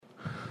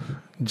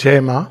जय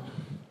माँ।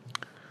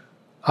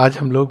 आज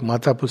हम लोग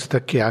माता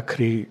पुस्तक के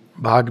आखिरी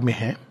भाग में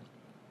हैं।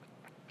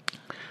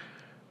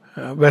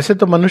 वैसे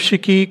तो मनुष्य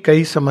की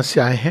कई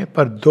समस्याएं हैं,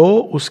 पर दो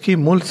उसकी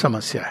मूल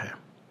समस्या है,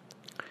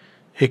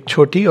 एक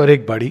छोटी और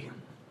एक बड़ी।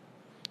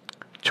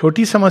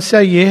 छोटी समस्या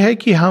ये है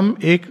कि हम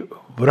एक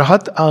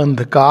वृहत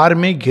अंधकार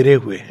में घिरे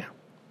हुए हैं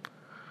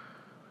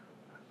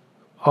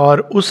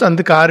और उस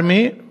अंधकार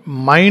में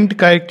माइंड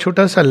का एक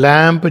छोटा सा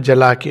लैंप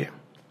जला के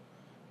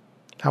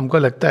हमको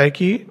लगता है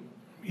कि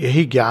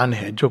यही ज्ञान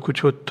है, जो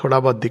कुछ वो थोड़ा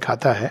बहुत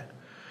दिखाता है।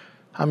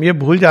 हम ये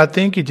भूल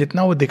जाते हैं कि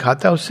जितना वो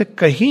दिखाता है उससे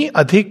कहीं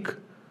अधिक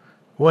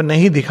वो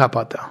नहीं दिखा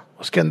पाता,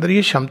 उसके अंदर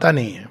ये क्षमता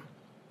नहीं है।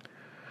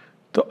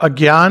 तो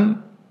अज्ञान,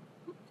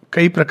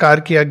 कई प्रकार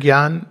के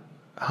अज्ञान,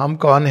 हम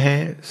कौन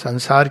हैं,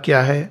 संसार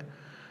क्या है,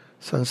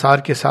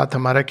 संसार के साथ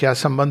हमारा क्या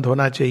संबंध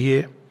होना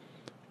चाहिए,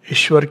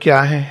 ईश्वर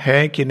क्या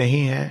है कि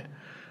नहीं है,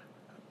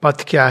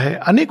 पथ क्या है,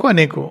 अनेकों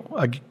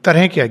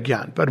तरह के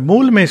अज्ञान। पर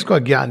मूल में इसको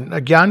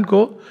अज्ञान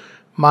को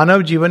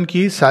मानव जीवन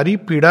की सारी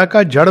पीड़ा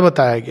का जड़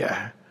बताया गया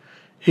है।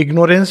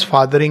 Ignorance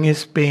fathering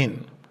his pain.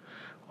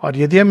 और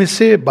यदि हम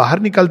इससे बाहर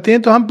निकलते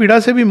हैं तो हम पीड़ा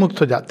से भी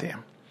मुक्त हो जाते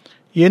हैं।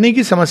 ये नहीं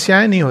कि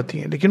समस्याएं नहीं होती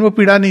हैं, लेकिन वो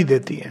पीड़ा नहीं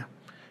देती हैं,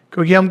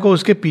 क्योंकि हमको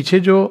उसके पीछे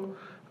जो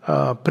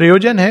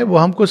प्रयोजन है वो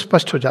हमको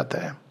स्पष्ट हो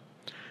जाता है।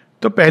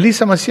 तो पहली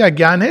समस्या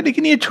अज्ञान है,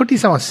 लेकिन ये छोटी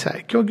समस्या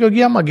है। क्यों?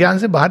 क्योंकि हम अज्ञान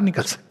से बाहर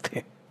निकल सकते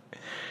हैं।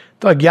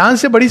 तो अज्ञान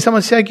से बड़ी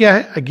समस्या क्या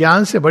है?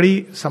 अज्ञान से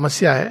बड़ी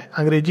समस्या है,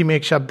 अंग्रेजी में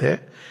एक शब्द है,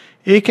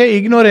 एक है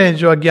इग्नोरेंस,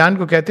 जो अज्ञान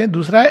को कहते हैं,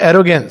 दूसरा है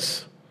एरोगेंस।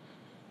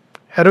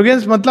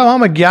 एरोगेंस मतलब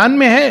हम अज्ञान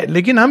में हैं,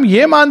 लेकिन हम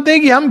ये मानते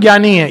हैं कि हम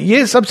ज्ञानी हैं।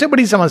 ये सबसे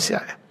बड़ी समस्या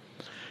है,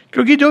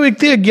 क्योंकि जो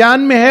व्यक्ति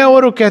अज्ञान में है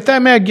और वो कहता है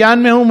मैं अज्ञान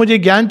में हूं, मुझे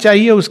ज्ञान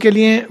चाहिए, उसके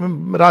लिए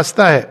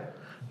रास्ता है,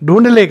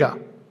 ढूंढ लेगा,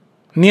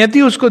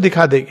 नियति उसको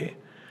दिखा देगी।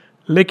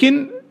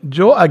 लेकिन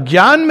जो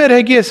अज्ञान में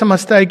रह के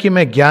समझता है कि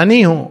मैं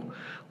ज्ञानी हूं,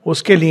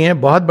 उसके लिए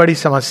बहुत बड़ी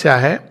समस्या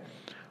है।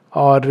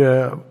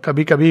 और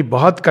कभी कभी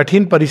बहुत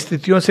कठिन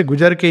परिस्थितियों से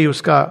गुजर के ही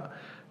उसका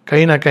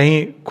कहीं ना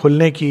कहीं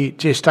खुलने की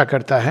चेष्टा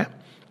करता है,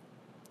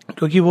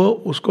 क्योंकि वो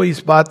उसको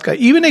इस बात का,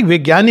 इवन एक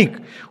वैज्ञानिक,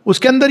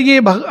 उसके अंदर ये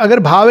अगर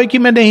भाव है कि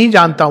मैं नहीं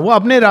जानता हूं, वो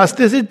अपने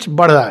रास्ते से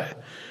बढ़ रहा है।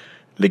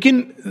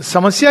 लेकिन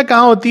समस्या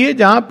कहाँ होती है?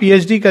 जहां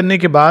पीएचडी करने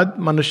के बाद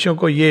मनुष्यों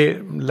को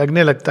ये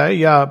लगने लगता है,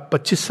 या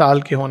 25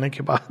 साल के होने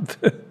के बाद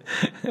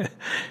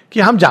कि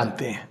हम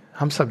जानते हैं,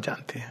 हम सब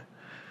जानते हैं।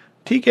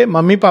 ठीक है,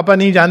 मम्मी पापा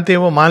नहीं जानते,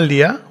 वो मान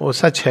लिया, वो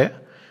सच है,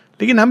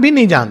 लेकिन हम भी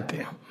नहीं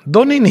जानते,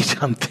 दोनों ही नहीं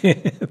जानते।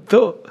 तो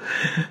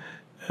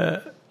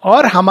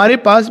और हमारे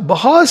पास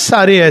बहुत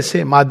सारे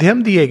ऐसे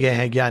माध्यम दिए गए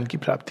हैं ज्ञान की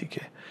प्राप्ति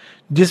के,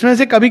 जिसमें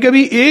से कभी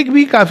कभी एक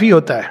भी काफी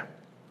होता है।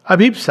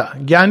 अभिप्सा,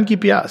 ज्ञान की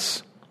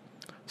प्यास,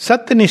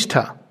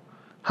 सत्यनिष्ठा,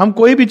 हम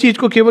कोई भी चीज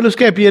को केवल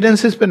उसके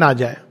अपीयरेंसेस पे ना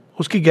जाए,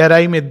 उसकी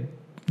गहराई में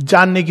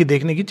जानने की,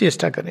 देखने की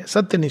चेष्टा करें।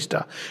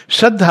 सत्यनिष्ठा,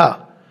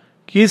 श्रद्धा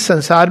कि इस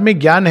संसार में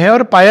ज्ञान है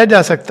और पाया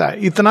जा सकता है,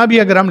 इतना भी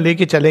अगर हम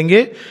लेके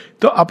चलेंगे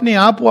तो अपने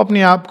आप वो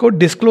अपने आप को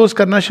डिस्क्लोज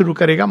करना शुरू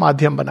करेगा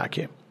माध्यम बना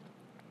के।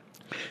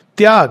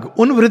 त्याग,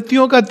 उन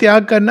वृत्तियों का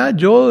त्याग करना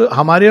जो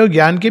हमारे और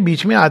ज्ञान के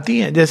बीच में आती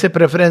हैं, जैसे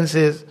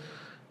प्रेफरेंसेस,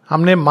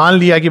 हमने मान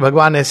लिया कि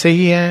भगवान ऐसे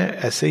ही हैं,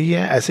 ऐसे ही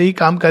हैं, ऐसे ही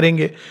काम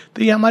करेंगे,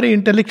 तो ये हमारे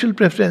इंटेलेक्चुअल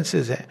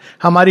प्रेफरेंसेस हैं।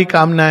 हमारी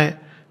कामनाएं,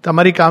 तो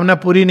हमारी कामना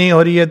पूरी नहीं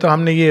हो रही है तो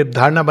हमने ये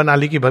धारणा बना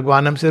ली कि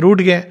भगवान हमसे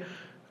रूठ गए।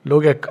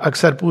 लोग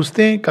अक्सर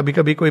पूछते हैं, कभी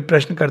कभी कोई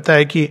प्रश्न करता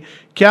है कि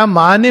क्या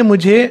माँ ने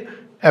मुझे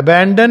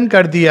अबैंडन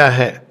कर दिया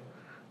है?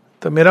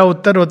 तो मेरा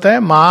उत्तर होता है,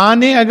 माँ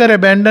ने अगर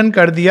अबैंडन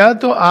कर दिया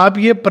तो आप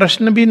ये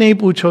प्रश्न भी नहीं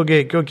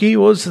पूछोगे, क्योंकि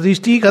वो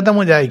सृष्टि खत्म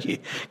हो जाएगी,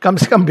 कम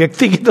से कम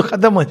व्यक्ति की तो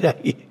खत्म हो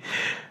जाएगी,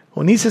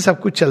 उन्हीं से सब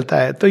कुछ चलता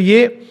है। तो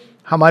ये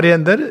हमारे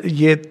अंदर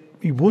ये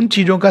उन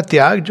चीजों का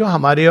त्याग जो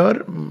हमारे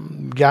और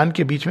ज्ञान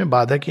के बीच में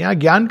बाधक है। यहाँ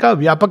ज्ञान का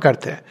व्यापक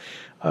अर्थ है।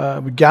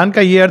 ज्ञान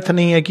का ये अर्थ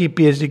नहीं है कि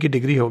पीएचडी की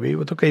डिग्री हो गई,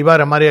 वो तो कई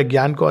बार हमारे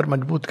अज्ञान को और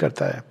मजबूत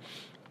करता है,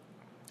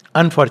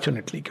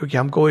 अनफॉर्चुनेटली, क्योंकि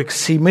हमको एक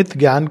सीमित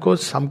ज्ञान को,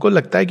 हमको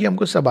लगता है कि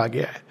हमको सब आ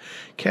गया है।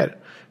 खैर,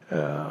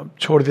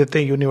 छोड़ देते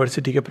हैं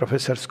यूनिवर्सिटी के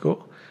प्रोफेसर्स को,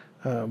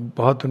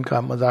 बहुत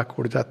उनका मजाक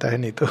उड़ जाता है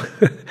नहीं तो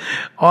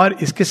और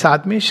इसके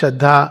साथ में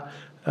श्रद्धा,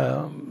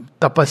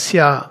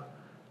 तपस्या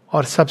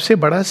और सबसे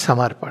बड़ा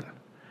समर्पण,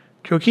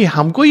 क्योंकि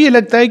हमको ये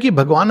लगता है कि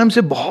भगवान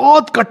हमसे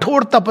बहुत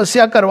कठोर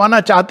तपस्या करवाना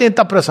चाहते हैं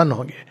तब प्रसन्न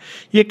होंगे।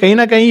 ये कहीं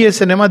ना कहीं ये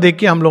सिनेमा देख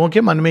के हम लोगों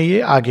के मन में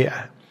ये आ गया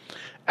है।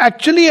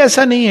 एक्चुअली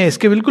ऐसा नहीं है,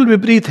 इसके बिल्कुल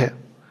विपरीत है।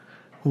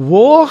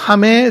 वो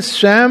हमें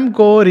स्वयं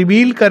को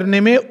रिवील करने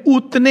में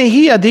उतने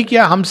ही अधिक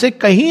या हमसे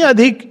कहीं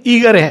अधिक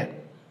ईगर हैं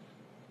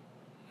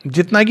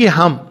जितना कि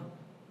हम,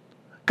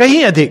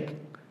 कहीं अधिक।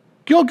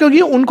 क्यों?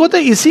 क्योंकि उनको तो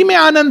इसी में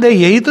आनंद है,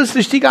 यही तो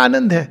सृष्टि का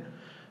आनंद है।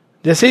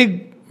 जैसे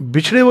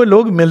बिछड़े हुए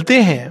लोग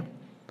मिलते हैं,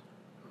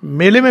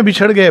 मेले में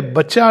बिछड़ गए,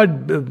 बच्चा,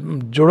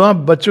 जुड़वा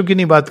बच्चों की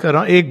नहीं बात कर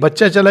रहा हूं, एक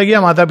बच्चा चला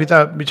गया, माता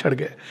पिता बिछड़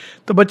गए,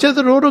 तो बच्चा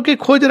तो रो रो के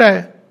खोज रहा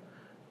है,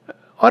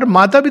 और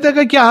माता पिता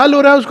का क्या हाल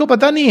हो रहा है उसको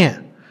पता नहीं है,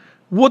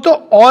 वो तो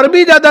और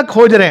भी ज्यादा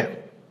खोज रहे हैं।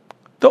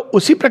 तो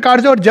उसी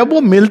प्रकार से, और जब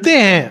वो मिलते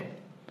हैं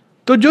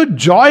तो जो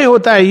जॉय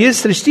होता है, ये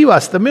सृष्टि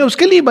वास्तव में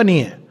उसके लिए बनी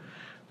है।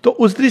 तो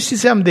उस दृष्टि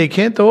से हम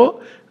देखें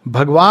तो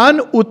भगवान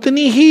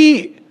उतने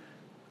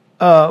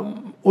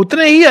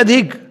ही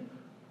अधिक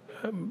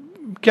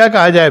क्या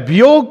कहा जाए,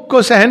 वियोग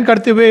को सहन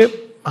करते हुए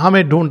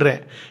हमें ढूंढ रहे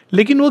हैं,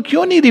 लेकिन वो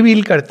क्यों नहीं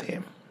रिवील करते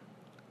हैं?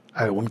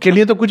 उनके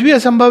लिए तो कुछ भी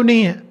असंभव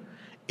नहीं है,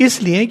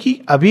 इसलिए कि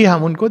अभी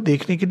हम उनको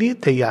देखने के लिए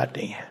तैयार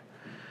नहीं है।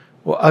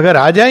 वो अगर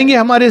आ जाएंगे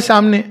हमारे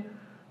सामने,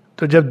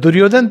 तो जब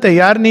दुर्योधन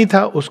तैयार नहीं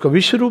था उसको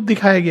विश्व रूप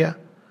दिखाया गया,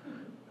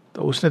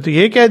 तो उसने तो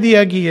ये कह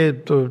दिया कि ये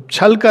तो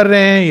छल कर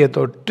रहे हैं, ये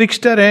तो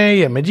ट्रिक्स्टर हैं,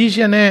 ये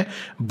मैजिशियन है,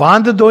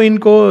 बांध दो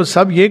इनको,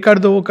 सब ये कर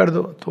दो वो कर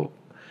दो। तो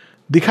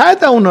दिखाया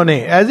था उन्होंने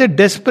एज ए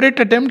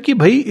डेस्परेट अटेम्प्ट कि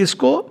भाई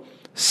इसको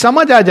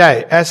समझ आ जाए,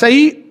 ऐसा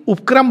ही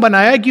उपक्रम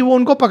बनाया कि वो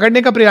उनको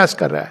पकड़ने का प्रयास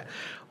कर रहा है,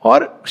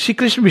 और श्री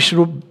कृष्ण विश्व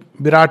रूप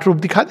विराट रूप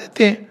दिखा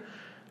देते हैं।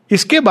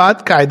 इसके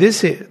बाद कायदे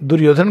से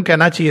दुर्योधन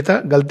कहना चाहिए था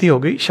गलती हो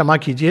गई, क्षमा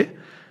कीजिए,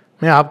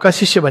 मैं आपका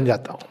शिष्य बन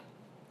जाता हूं,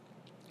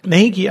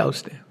 नहीं किया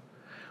उसने।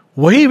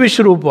 वही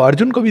विश्व रूप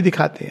अर्जुन को भी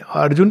दिखाते हैं,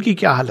 और अर्जुन की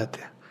क्या हालत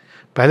है,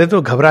 पहले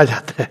तो घबरा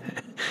जाता है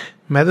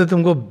मैं तो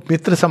तुमको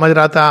मित्र समझ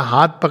रहा था,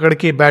 हाथ पकड़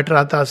के बैठ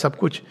रहा था सब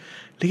कुछ,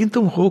 लेकिन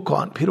तुम हो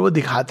कौन? फिर वो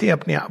दिखाते हैं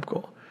अपने आप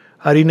को।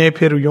 हरि ने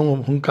फिर यूं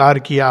हुंकार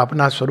किया,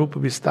 अपना स्वरूप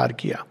विस्तार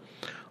किया,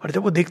 और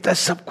जब वो देखता है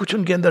सब कुछ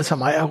उनके अंदर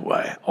समाया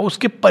हुआ है, और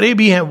उसके परे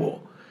भी हैं, वो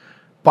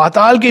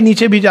पाताल के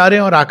नीचे भी जा रहे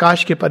हैं और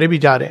आकाश के परे भी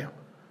जा रहे हैं,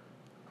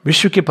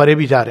 विश्व के परे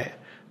भी जा रहे हैं,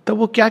 तब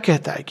वो क्या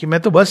कहता है कि मैं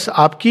तो बस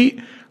आपकी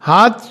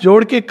हाथ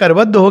जोड़ के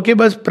करबद्ध होके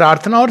बस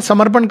प्रार्थना और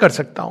समर्पण कर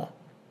सकता हूं।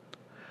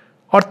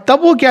 और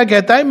तब वो क्या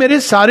कहता है, मेरे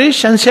सारे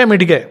संशय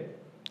मिट गए।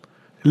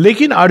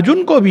 लेकिन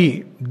अर्जुन को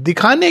भी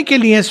दिखाने के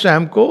लिए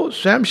स्वयं को,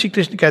 स्वयं श्री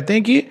कृष्ण कहते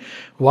हैं कि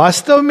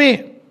वास्तव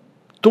में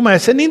तुम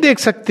ऐसे नहीं देख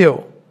सकते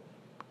हो,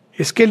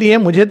 इसके लिए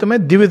मुझे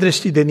तुम्हें दिव्य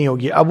दृष्टि देनी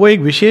होगी। अब वो एक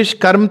विशेष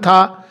कर्म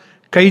था,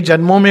 कई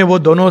जन्मों में वो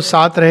दोनों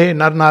साथ रहे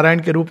नर नारायण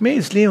के रूप में,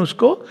 इसलिए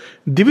उसको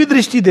दिव्य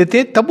दृष्टि देते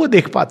हैं, तब वो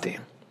देख पाते हैं,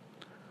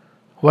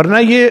 वरना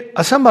ये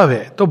असंभव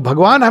है। तो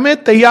भगवान हमें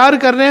तैयार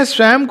कर रहे हैं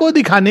स्वयं को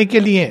दिखाने के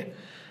लिए,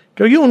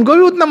 क्योंकि उनको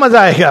भी उतना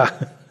मजा आएगा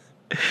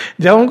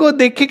जब उनको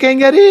देख के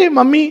कहेंगे अरे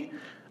मम्मी,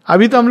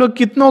 अभी तो हम लोग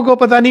कितनों को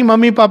पता नहीं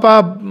मम्मी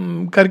पापा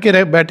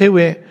करके बैठे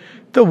हुए हैं,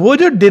 तो वो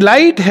जो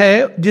डिलाइट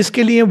है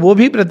जिसके लिए वो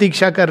भी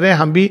प्रतीक्षा कर रहे हैं,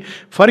 हम भी,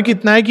 फर्क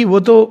इतना है कि वो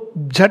तो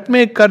झट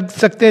में कर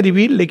सकते हैं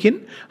रिवील, लेकिन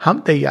हम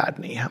तैयार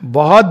नहीं हैं,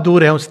 बहुत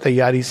दूर हैं उस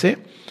तैयारी से।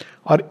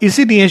 और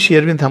इसीलिए श्री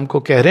अरविंद हमको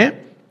कह रहे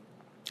हैं,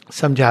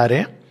 समझा रहे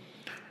हैं,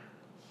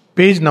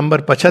 page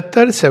number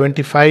 75,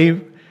 75,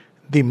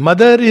 the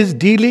mother is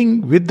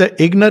dealing with the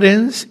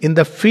ignorance in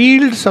the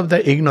fields of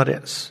the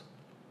ignorance.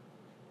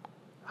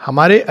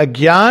 हमारे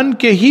अज्ञान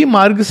के ही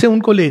मार्ग से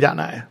उनको ले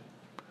जाना है।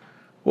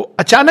 वो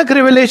अचानक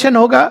रिवेलेशन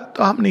होगा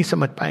तो हम नहीं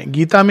समझ पाएंगे।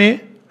 गीता में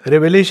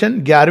रिवेलेशन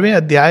 11वें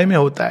अध्याय में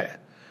होता है,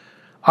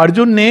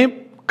 अर्जुन ने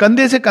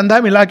कंधे से कंधा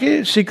मिला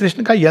के श्री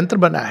कृष्ण का यंत्र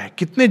बनाया है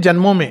कितने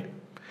जन्मों में,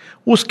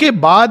 उसके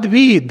बाद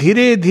भी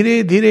धीरे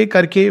धीरे धीरे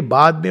करके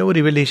बाद में वो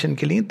रिवेलेशन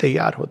के लिए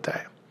तैयार होता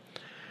है।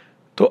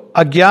 तो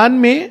अज्ञान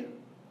में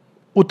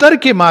उतर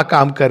के मां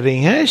काम कर रही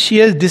हैं, she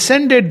has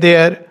descended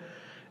there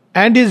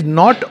and is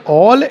not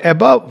all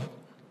above.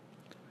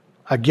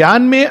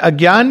 अज्ञान में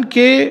अज्ञान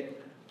के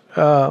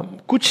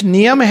कुछ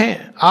नियम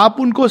हैं, आप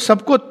उनको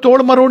सबको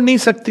तोड़ मरोड़ नहीं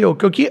सकते हो,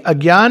 क्योंकि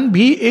अज्ञान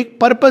भी एक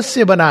पर्पस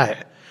से बना है।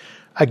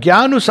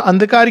 अज्ञान उस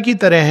अंधकार की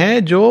तरह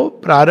है जो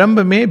प्रारंभ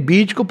में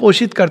बीज को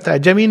पोषित करता है।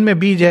 जमीन में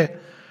बीज है,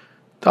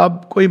 तो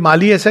अब कोई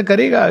माली ऐसा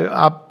करेगा,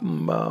 आप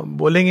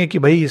बोलेंगे कि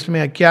भाई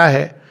इसमें क्या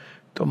है,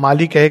 तो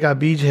माली कहेगा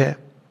बीज है।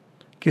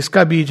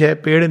 किसका बीज है?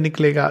 पेड़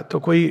निकलेगा। तो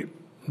कोई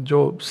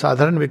जो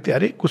साधारण व्यक्ति,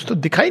 अरे कुछ तो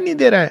दिखाई नहीं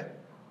दे रहा है,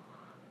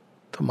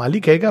 तो माली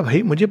कहेगा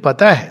भाई मुझे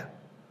पता है,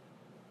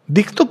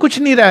 दिख तो कुछ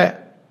नहीं रहा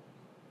है,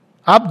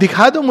 आप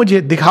दिखा दो मुझे,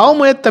 दिखाओ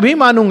मैं तभी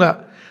मानूंगा।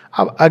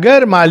 अब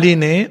अगर माली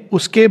ने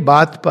उसके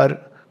बात पर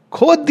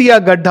खोद दिया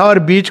गड्ढा और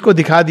बीज को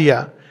दिखा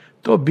दिया,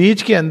 तो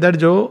बीज के अंदर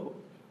जो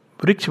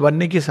वृक्ष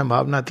बनने की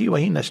संभावना थी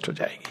वही नष्ट हो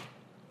जाएगी।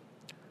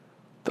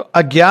 तो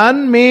अज्ञान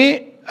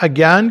में,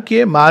 अज्ञान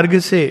के मार्ग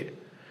से,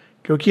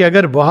 क्योंकि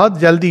अगर बहुत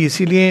जल्दी,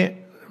 इसीलिए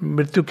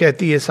मृत्यु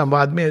कहती है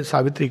संवाद में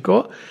सावित्री को,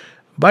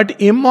 but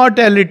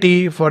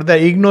immortality for the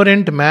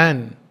ignorant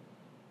man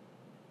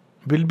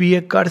will be ए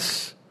कर्स।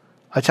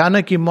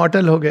 अचानक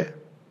इमॉर्टल हो गए,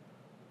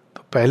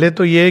 तो पहले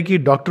तो यह है कि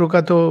डॉक्टरों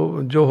का तो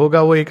जो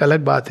होगा वो एक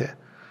अलग बात है,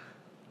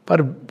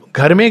 पर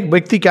घर में एक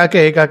व्यक्ति क्या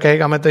कहेगा?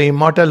 कहेगा मैं तो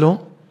इमॉर्टल हूं,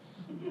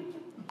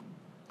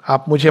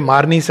 आप मुझे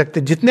मार नहीं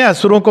सकते। जितने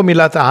असुरों को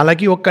मिला था,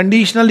 हालांकि वो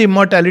कंडीशनल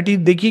इमॉर्टैलिटी,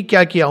 देखिए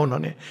क्या किया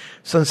उन्होंने,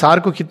 संसार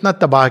को कितना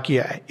तबाह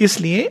किया है।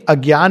 इसलिए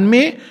अज्ञान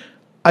में,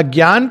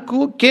 अज्ञान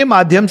को के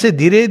माध्यम से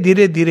धीरे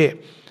धीरे धीरे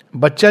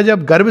बच्चा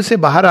जब गर्भ से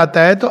बाहर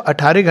आता है तो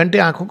 18 घंटे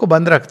आंखों को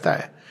बंद रखता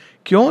है।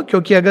 क्यों?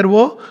 क्योंकि अगर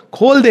वो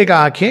खोल देगा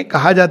आंखें,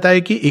 कहा जाता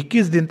है कि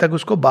 21 दिन तक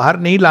उसको बाहर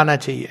नहीं लाना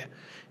चाहिए।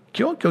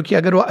 क्यों? क्योंकि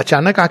अगर वो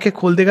अचानक आंखें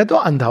खोल देगा तो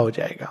अंधा हो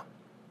जाएगा।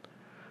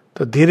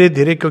 तो धीरे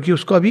धीरे, क्योंकि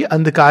उसको अभी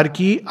अंधकार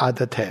की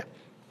आदत है,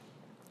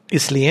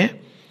 इसलिए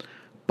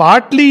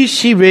partly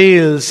she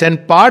Wales and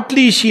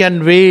partly she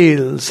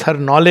unveils her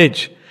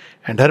knowledge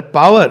and her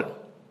power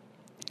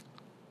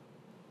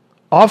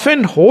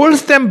often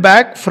holds them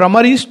back from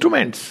her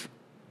instruments.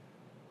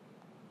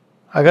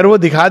 अगर वो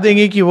दिखा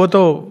देंगे कि वो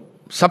तो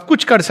सब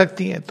कुछ कर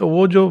सकती हैं, तो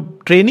वो जो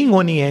ट्रेनिंग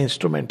होनी है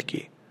इंस्ट्रूमेंट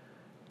की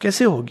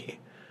कैसे होगी?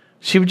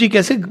 शिव जी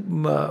कैसे,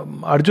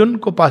 अर्जुन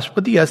को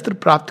पाशुपति अस्त्र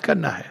प्राप्त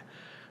करना है,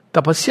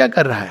 तपस्या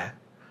कर रहा है,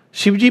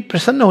 शिव जी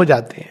प्रसन्न हो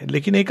जाते हैं,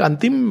 लेकिन एक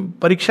अंतिम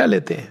परीक्षा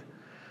लेते हैं।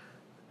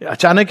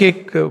 अचानक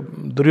एक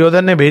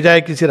दुर्योधन ने भेजा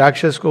है किसी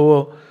राक्षस को,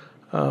 वो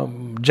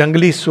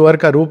जंगली सुअर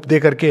का रूप दे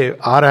करके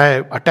आ रहा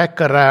है, अटैक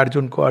कर रहा है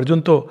अर्जुन को।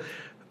 अर्जुन तो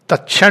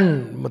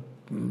तत्क्षण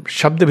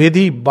शब्द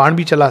भेदी बाण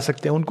भी चला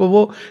सकते हैं, उनको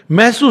वो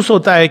महसूस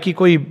होता है कि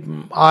कोई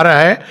आ रहा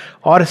है,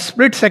 और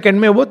स्प्लिट सेकंड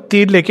में वो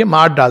तीर लेके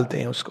मार डालते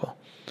हैं उसको।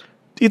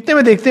 इतने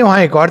में देखते हैं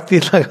वहां एक और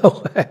तीर लगा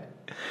हुआ है।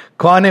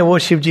 कौन है वो?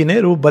 शिव जी ने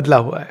रूप बदला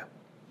हुआ है।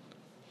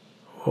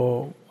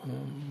 वो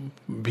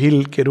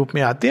भील के रूप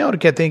में आते हैं और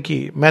कहते हैं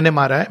कि मैंने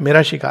मारा है,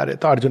 मेरा शिकार है।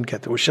 तो अर्जुन कहते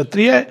हैं वो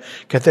क्षत्रिय है।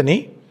 कहते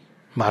नहीं,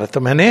 मारा तो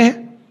मैंने है,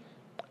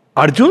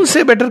 अर्जुन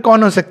से बेटर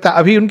कौन हो सकता?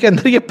 अभी उनके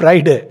अंदर ये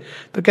प्राइड है।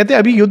 तो कहते हैं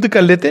अभी युद्ध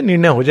कर लेते,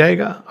 निर्णय हो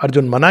जाएगा।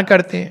 अर्जुन मना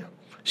करते हैं,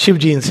 शिव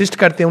जी इंसिस्ट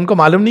करते हैं, उनको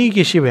मालूम नहीं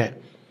कि शिव है।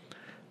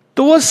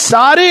 तो वो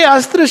सारे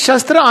अस्त्र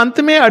शस्त्र अंत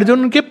में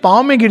अर्जुन के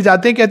पांव में गिर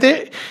जाते हैं। कहते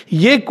हैं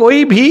ये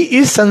कोई भी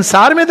इस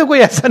संसार में तो कोई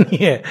ऐसा नहीं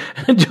है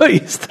जो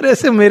इस तरह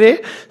से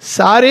मेरे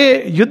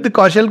सारे युद्ध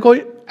कौशल को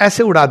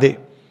ऐसे उड़ा दे।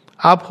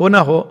 आप हो ना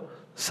हो,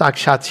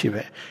 साक्षात शिव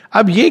है।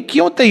 अब ये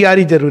क्यों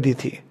तैयारी जरूरी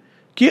थी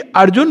कि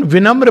अर्जुन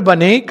विनम्र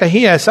बने,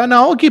 कहीं ऐसा ना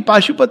हो कि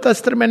पाशुपत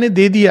अस्त्र मैंने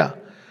दे दिया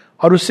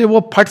और उससे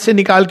वो फट से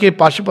निकाल के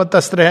पाशुपत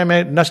अस्त्र है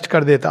मैं नष्ट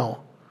कर देता हूं।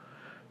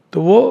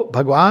 तो वो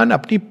भगवान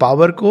अपनी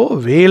पावर को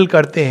वेल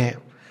करते हैं,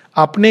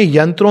 अपने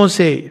यंत्रों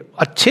से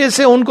अच्छे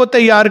से उनको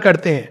तैयार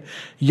करते हैं।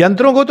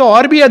 यंत्रों को तो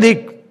और भी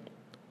अधिक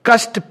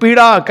कष्ट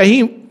पीड़ा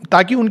कहीं,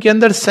 ताकि उनके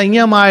अंदर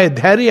संयम आए,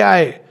 धैर्य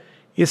आए,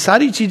 ये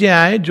सारी चीजें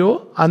आए जो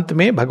अंत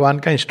में भगवान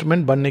का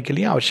इंस्ट्रूमेंट बनने के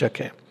लिए आवश्यक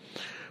है।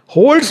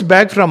 Holds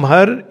back from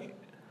her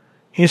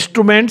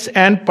instruments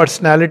and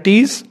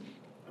personalities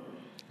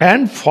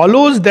and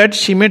follows that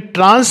she में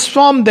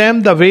transform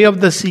them the way of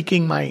the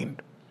seeking mind.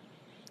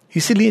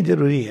 इसीलिए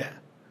जरूरी है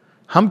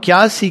हम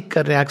क्या सीख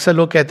कर रहे हैं। अक्सर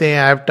लोग कहते हैं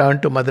I have turn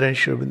to mother and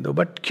Shri Aurobindo,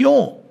 but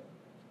क्यों?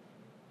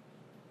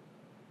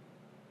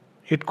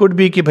 इट कुड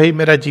बी कि भाई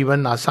मेरा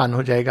जीवन आसान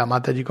हो जाएगा,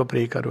 माता जी को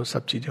प्रे करो,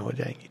 सब चीजें हो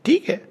जाएंगी,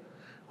 ठीक है,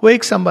 वो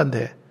एक संबंध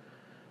है।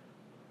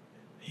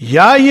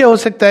 या ये हो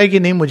सकता है कि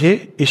नहीं,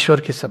 मुझे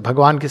ईश्वर के साथ,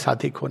 भगवान के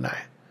साथ ही खोना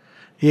है,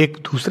 ये एक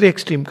दूसरे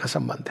एक्सट्रीम का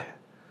संबंध है।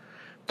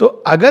 तो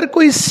अगर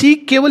कोई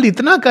सीख केवल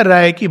इतना कर रहा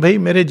है कि भाई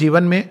मेरे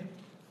जीवन में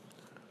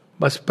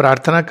बस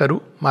प्रार्थना करूं,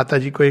 माता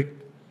जी को एक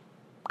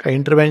का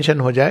इंटरवेंशन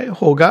हो जाए,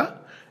 होगा,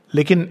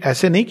 लेकिन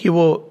ऐसे नहीं कि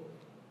वो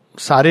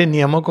सारे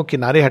नियमों को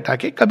किनारे हटा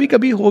के, कभी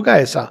कभी होगा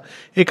ऐसा,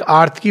 एक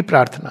आर्थ की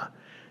प्रार्थना,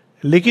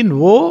 लेकिन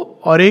वो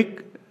और एक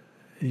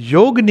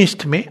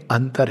योगनिष्ठ में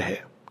अंतर है।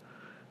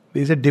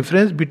 There is a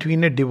difference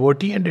between a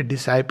devotee and a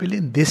disciple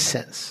in this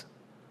sense.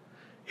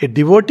 A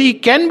devotee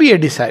can be a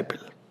disciple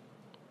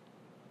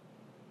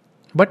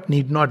but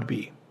need not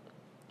be.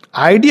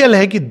 Ideal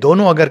है कि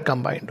दोनों अगर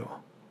कंबाइंड हो।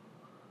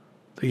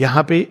 तो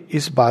यहां पे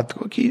इस बात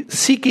को कि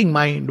सीकिंग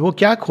माइंड वो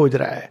क्या खोज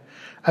रहा है।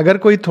 अगर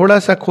कोई थोड़ा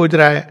सा खोज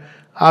रहा है,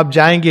 आप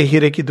जाएंगे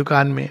हीरे की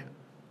दुकान में,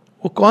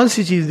 वो कौन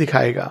सी चीज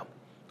दिखाएगा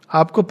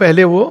आपको?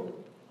 पहले वो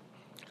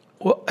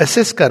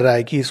असेस कर रहा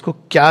है कि इसको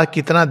क्या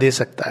कितना दे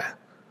सकता है।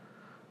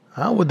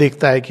 हाँ, वो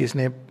देखता है कि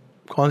इसने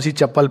कौन सी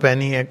चप्पल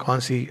पहनी है, कौन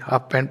सी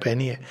हाफ पैंट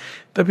पहनी है।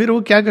 तो फिर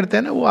वो क्या करता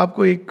है ना, वो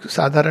आपको एक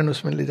साधारण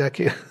उसमें ले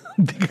जाके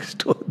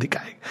स्टोर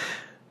दिखाएगा।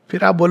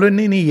 फिर आप बोलो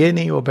नहीं नहीं ये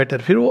नहीं, वो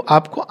बेटर। फिर वो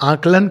आपको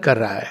आकलन कर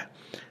रहा है।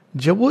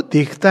 जब वो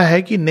देखता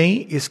है कि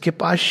नहीं, इसके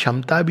पास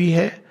क्षमता भी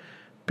है,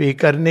 पे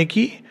करने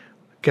की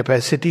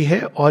कैपेसिटी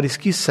है और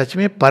इसकी सच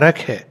में परख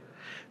है,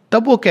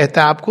 तब वो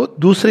कहता है आपको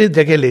दूसरे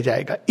जगह ले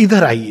जाएगा,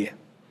 इधर आइए।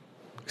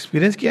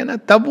 एक्सपीरियंस किया ना,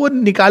 तब वो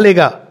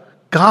निकालेगा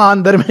कहां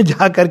अंदर में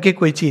जा करके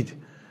कोई चीज,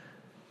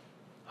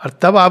 और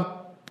तब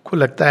आपको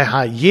लगता है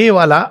हाँ ये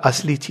वाला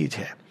असली चीज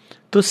है।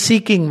 तो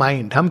सीकिंग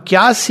माइंड, हम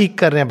क्या सीख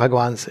कर रहे हैं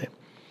भगवान से?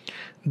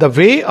 The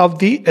way of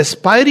the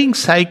aspiring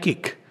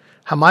psychic,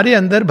 हमारे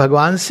अंदर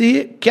भगवान से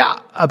क्या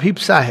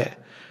अभिप्सा है।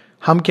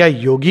 हम क्या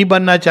योगी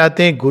बनना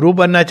चाहते हैं, गुरु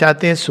बनना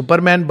चाहते हैं,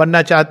 सुपरमैन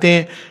बनना चाहते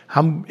हैं,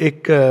 हम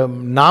एक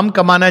नाम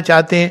कमाना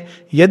चाहते हैं?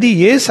 यदि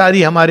ये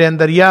सारी हमारे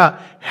अंदर, या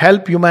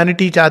हेल्प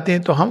ह्यूमैनिटी चाहते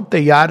हैं, तो हम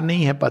तैयार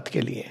नहीं हैं पथ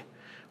के लिए।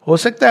 हो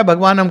सकता है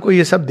भगवान हमको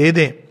ये सब दे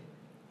दें,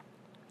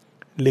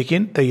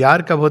 लेकिन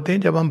तैयार कब होते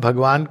हैं? जब हम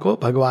भगवान को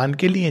भगवान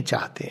के लिए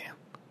चाहते हैं,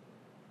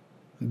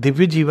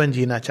 दिव्य जीवन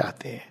जीना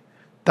चाहते हैं,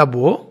 तब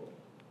वो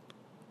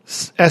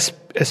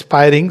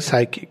एस्पायरिंग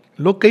साइकिक।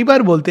 लोग कई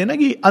बार बोलते हैं ना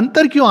कि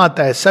अंतर क्यों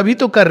आता है, सभी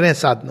तो कर रहे हैं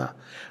साधना।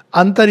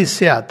 अंतर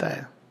इससे आता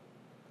है,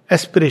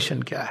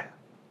 एस्पिरेशन क्या है।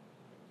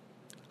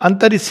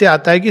 अंतर इससे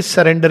आता है कि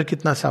सरेंडर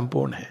कितना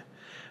संपूर्ण है।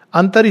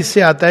 अंतर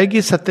इससे आता है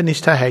कि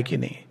सत्यनिष्ठा है कि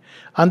नहीं।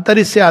 अंतर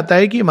इससे आता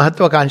है कि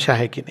महत्वाकांक्षा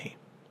है कि नहीं।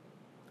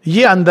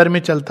 ये अंदर में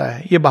चलता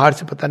है, ये बाहर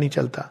से पता नहीं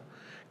चलता।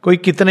 कोई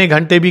कितने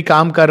घंटे भी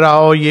काम कर रहा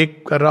हो, ये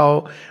कर रहा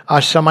हो,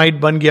 आश्रमाइट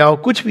बन गया हो,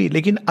 कुछ भी,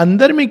 लेकिन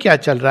अंदर में क्या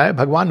चल रहा है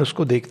भगवान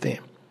उसको देखते हैं।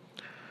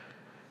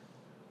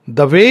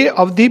 The way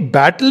of the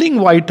battling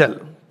vital,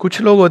 कुछ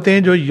लोग होते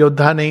हैं जो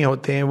योद्धा नहीं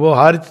होते हैं, वो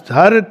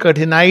हर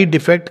कठिनाई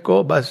डिफेक्ट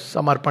को बस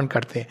समर्पण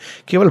करते हैं,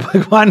 केवल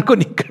भगवान को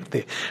नहीं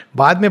करते,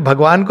 बाद में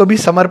भगवान को भी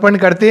समर्पण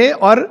करते हैं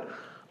और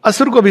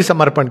असुर को भी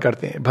समर्पण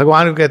करते हैं।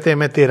 भगवान को कहते हैं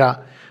मैं तेरा,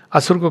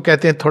 असुर को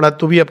कहते हैं थोड़ा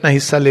तू भी अपना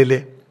हिस्सा ले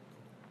ले।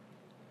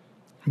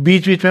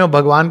 बीच बीच में वो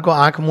भगवान को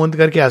आंख मूंद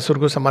करके असुर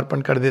को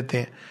समर्पण कर देते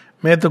हैं,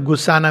 मैं तो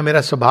गुस्सा आना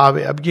मेरा स्वभाव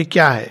है। अब ये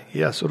क्या है?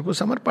 ये असुर को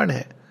समर्पण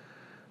है,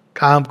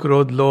 काम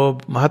क्रोध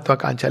लोभ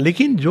महत्वाकांक्षा।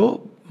 लेकिन जो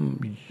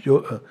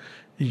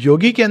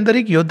योगी के अंदर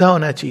एक योद्धा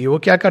होना चाहिए, वो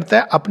क्या करता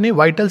है? अपने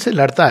वाइटल से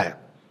लड़ता है,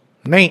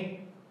 नहीं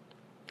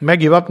मैं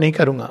गिव अप नहीं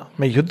करूंगा,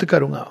 मैं युद्ध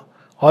करूंगा।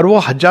 और वो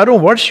हजारों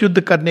वर्ष युद्ध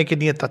करने के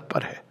लिए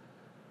तत्पर है।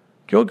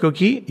 क्यों?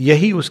 क्योंकि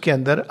यही उसके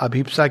अंदर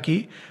अभिप्सा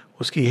की,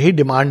 उसकी यही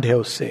डिमांड है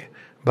उससे,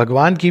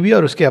 भगवान की भी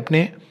और उसके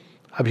अपने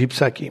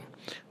अभिप्सा की।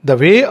 The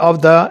way of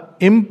the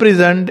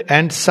imprisoned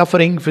and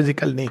suffering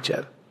physical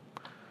nature.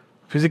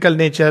 Physical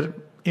nature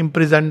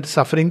imprisoned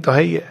suffering तो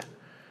है ही है,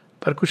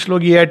 पर कुछ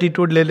लोग ये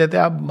एटीट्यूड ले लेते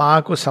हैं, अब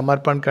माँ को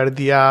समर्पण कर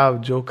दिया,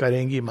 जो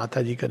करेंगी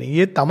माता जी करेंगी।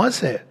 ये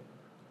तमस है।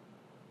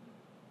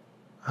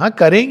 हाँ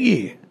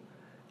करेंगी,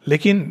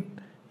 लेकिन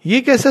ये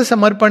कैसे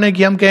समर्पण है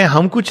कि हम कहें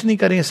हम कुछ नहीं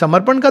करेंगे?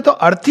 समर्पण का तो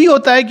अर्थ ही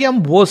होता है कि हम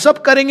वो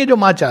सब करेंगे जो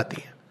माँ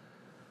चाहती है।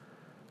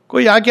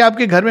 कोई आके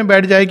आपके घर में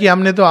बैठ जाए कि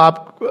हमने तो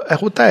आप,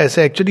 होता है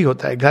ऐसे, एक्चुअली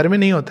होता है, घर में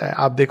नहीं होता है।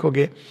 आप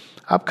देखोगे,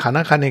 आप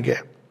खाना खाने गए,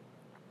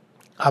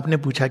 आपने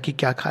पूछा कि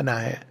क्या खाना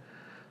है,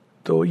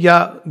 तो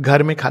या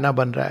घर में खाना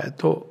बन रहा है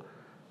तो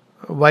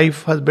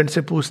वाइफ हस्बैंड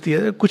से पूछती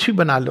है कुछ भी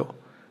बना लो,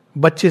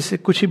 बच्चे से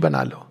कुछ ही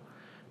बना लो।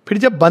 फिर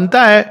जब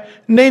बनता है,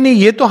 नहीं नहीं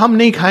ये तो हम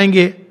नहीं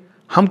खाएंगे,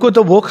 हमको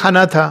तो वो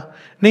खाना था,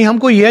 नहीं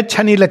हमको ये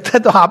अच्छा नहीं लगता,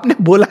 तो आपने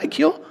बोला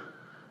क्यों?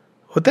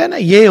 होता है ना,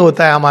 ये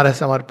होता है हमारा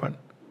समर्पण,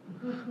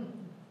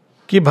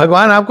 कि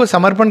भगवान आपको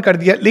समर्पण कर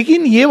दिया,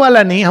 लेकिन ये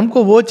वाला नहीं,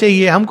 हमको वो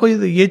चाहिए, हमको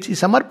ये चीज।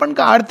 समर्पण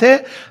का अर्थ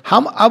है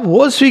हम अब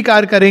वो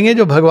स्वीकार करेंगे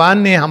जो भगवान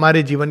ने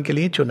हमारे जीवन के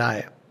लिए चुना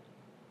है।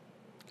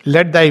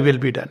 Let thy will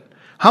be done.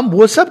 हम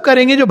वो सब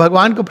करेंगे जो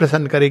भगवान को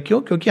प्रसन्न करे। क्यों?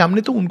 क्योंकि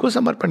हमने तो उनको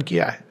समर्पण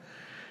किया है।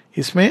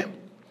 इसमें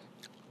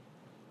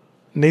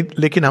नहीं,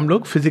 लेकिन हम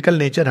लोग, फिजिकल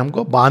नेचर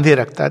हमको बांधे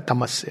रखता है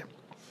तमस से।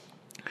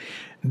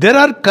 There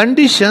are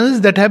conditions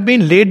that have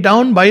been laid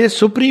down by a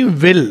supreme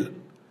will.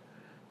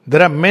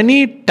 There are many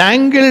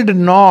tangled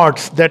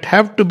knots that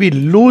have to be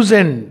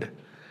loosened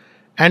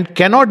and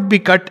cannot be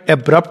cut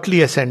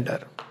abruptly asunder.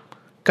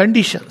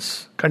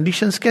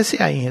 Conditions कैसे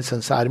आई हैं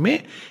संसार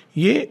में?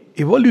 ये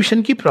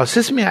इवोल्यूशन की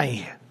प्रोसेस में आई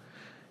है।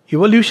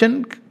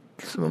 Evolution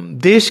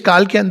देश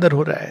काल के अंदर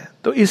हो रहा है,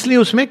 तो इसलिए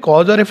उसमें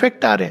कॉज और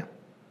इफेक्ट आ रहे हैं।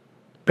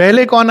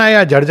 पहले कौन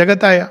आया? जड़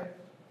जगत आया।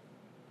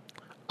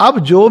 अब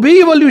जो भी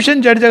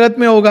इवोल्यूशन जड़ जगत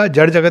में होगा,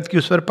 जड़ जगत की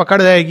उस पर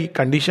पकड़ जाएगी,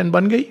 कंडीशन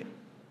बन गई।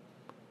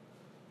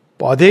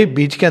 पौधे,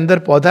 बीज के अंदर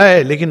पौधा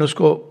है, लेकिन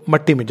उसको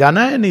मट्टी में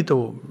जाना है, नहीं तो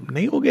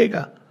नहीं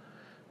उगेगा।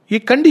 ये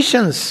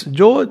कंडीशंस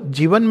जो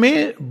जीवन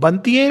में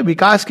बनती हैं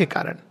विकास के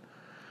कारण,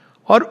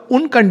 और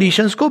उन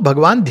कंडीशंस को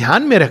भगवान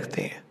ध्यान में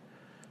रखते हैं,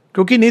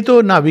 क्योंकि नहीं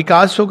तो ना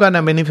विकास होगा,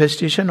 ना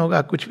मैनिफेस्टेशन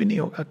होगा, कुछ भी नहीं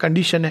होगा।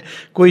 कंडीशन है।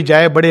 कोई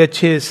जाए बड़े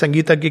अच्छे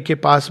संगीतज्ञ के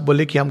पास,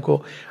 बोले कि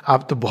हमको,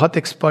 आप तो बहुत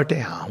एक्सपर्ट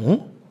हैं। हाँ हूं,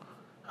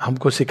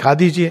 हमको सिखा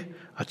दीजिए।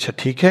 अच्छा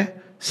ठीक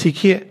है,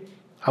 सीखिए।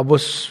 अब वो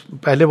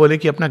पहले बोले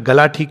कि अपना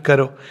गला ठीक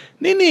करो,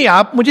 नहीं नहीं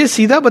आप मुझे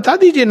सीधा बता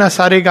दीजिए ना,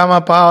 सारे गामा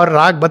पा और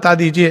राग बता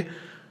दीजिए।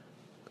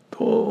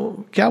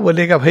 तो क्या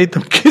बोलेगा, भाई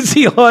तुम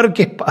किसी और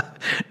के पास,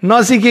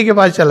 नौसिखिए के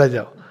पास चला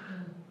जाओ।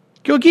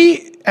 क्योंकि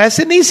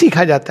ऐसे नहीं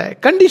सीखा जाता है।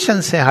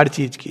 कंडीशंस है हर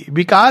चीज की।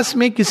 विकास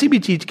में किसी भी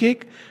चीज के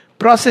एक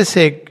प्रोसेस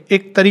है,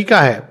 एक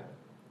तरीका है।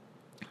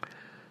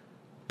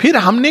 फिर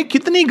हमने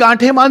कितनी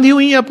गांठें बांधी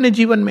हुई हैं अपने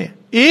जीवन में।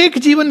 एक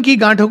जीवन की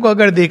गांठों को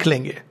अगर देख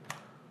लेंगे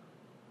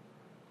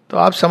तो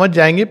आप समझ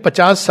जाएंगे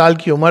 50 साल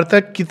की उम्र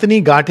तक कितनी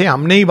गांठें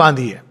हमने ही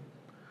बांधी है,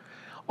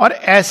 और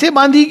ऐसे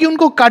बांधी कि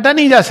उनको काटा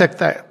नहीं जा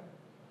सकता है।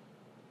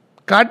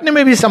 काटने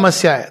में भी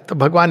समस्या है, तो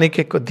भगवान एक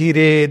एक को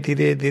धीरे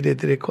धीरे धीरे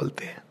धीरे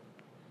खोलते हैं।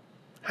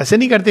 ऐसे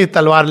नहीं करते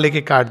तलवार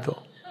लेके काट दो।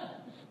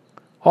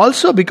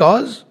 ऑल्सो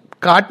बिकॉज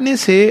काटने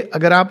से,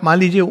 अगर आप मान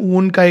लीजिए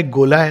ऊन का एक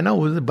गोला है ना,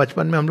 उस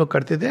बचपन में हम लोग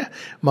करते थे,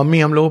 मम्मी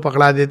हम लोग को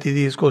पकड़ा देती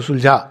थी, इसको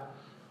सुलझा,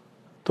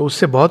 तो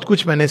उससे बहुत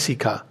कुछ मैंने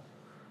सीखा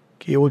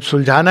कि वो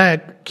सुलझाना है,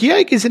 किया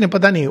है किसी ने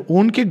पता नहीं,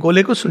 ऊन के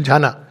गोले को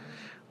सुलझाना,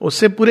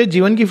 उससे पूरे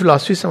जीवन की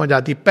फिलॉसफी समझ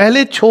आती।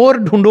 पहले छोर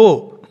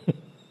ढूंढो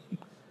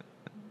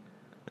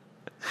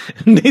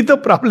नहीं तो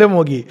प्रॉब्लम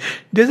होगी।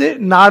 जैसे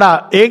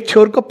नाड़ा, एक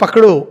छोर को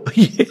पकड़ो,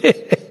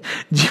 ये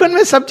जीवन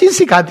में सब चीज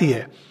सिखाती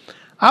है।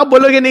 आप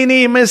बोलोगे नहीं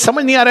नहीं मैं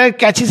समझ नहीं आ रहा है,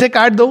 कैंची से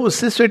काट दो,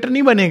 उससे स्वेटर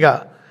नहीं बनेगा।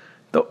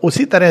 तो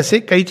उसी तरह से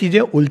कई चीजें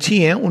उलझी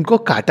हैं, उनको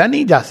काटा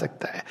नहीं जा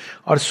सकता है,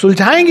 और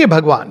सुलझाएंगे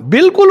भगवान,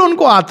 बिल्कुल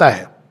उनको आता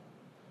है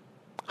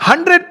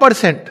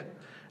 100%,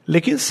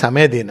 लेकिन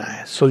समय देना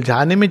है।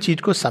 सुलझाने में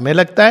चीज को समय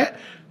लगता है,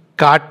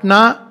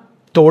 काटना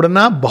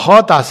तोड़ना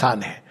बहुत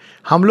आसान है।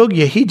 हम लोग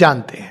यही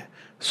जानते हैं,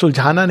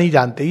 सुलझाना नहीं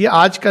जानते। ये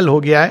आजकल हो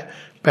गया है,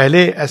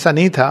 पहले ऐसा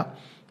नहीं था।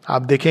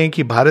 आप देखें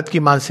कि भारत की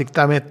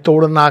मानसिकता में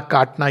तोड़ना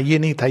काटना ये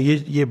नहीं था,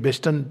 ये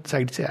वेस्टर्न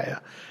साइड से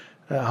आया।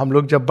 हम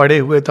लोग जब बड़े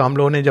हुए तो हम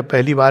लोगों ने जब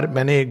पहली बार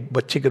मैंने एक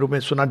बच्चे के रूप में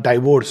सुना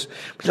डाइवोर्स,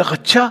 मतलब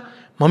अच्छा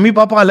मम्मी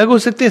पापा अलग हो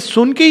सकते हैं,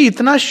 सुन के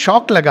इतना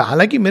शॉक लगा।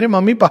 हालांकि मेरे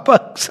मम्मी पापा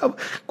सब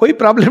कोई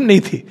प्रॉब्लम नहीं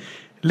थी,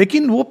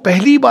 लेकिन वो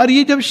पहली बार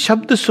ये जब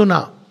शब्द सुना,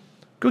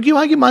 क्योंकि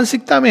वहां की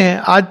मानसिकता में है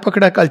आज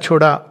पकड़ा कल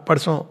छोड़ा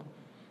परसों,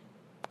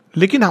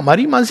 लेकिन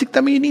हमारी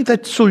मानसिकता में ये नहीं था।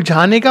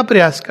 सुलझाने का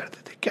प्रयास करते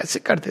थे। कैसे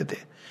करते थे?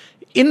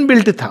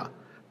 इनबिल्ट था।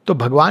 तो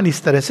भगवान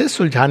इस तरह से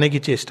सुलझाने की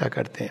चेष्टा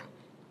करते हैं।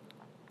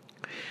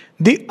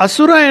 The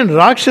asura and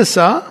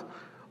राक्षसा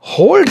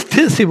hold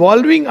this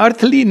evolving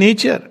earthly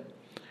nature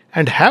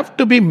and have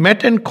to be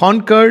met and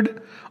conquered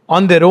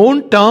on their own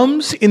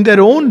terms in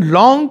their own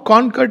long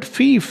conquered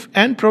fief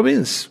and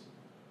province.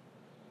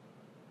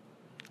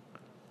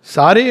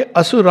 सारे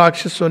असुर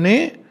राक्षसों ने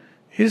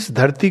इस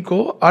धरती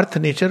को, अर्थ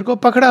नेचर को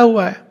पकड़ा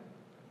हुआ है।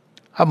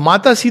 अब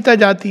माता सीता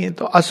जाती हैं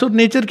तो असुर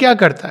नेचर क्या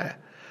करता है?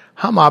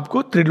 हम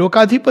आपको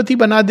त्रिलोकाधिपति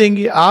बना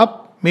देंगे,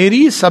 आप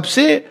मेरी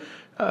सबसे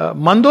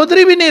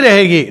मंदोदरी भी नहीं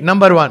रहेगी,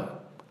 नंबर 1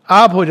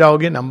 आप हो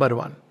जाओगे नंबर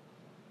 1।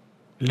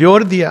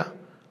 ल्योर दिया,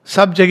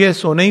 सब जगह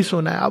सोना ही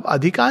सोना है। अब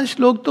अधिकांश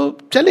लोग तो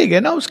चले गए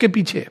ना उसके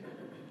पीछे,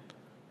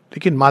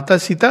 लेकिन माता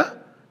सीता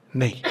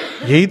नहीं।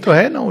 यही तो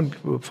है ना,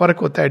 फर्क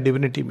होता है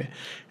डिविनिटी में।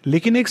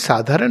 लेकिन एक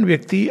साधारण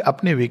व्यक्ति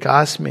अपने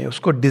विकास में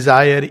उसको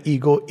डिजायर,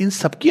 ईगो, इन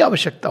सब की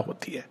आवश्यकता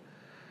होती है,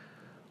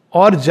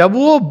 और जब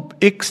वो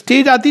एक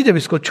स्टेज आती है जब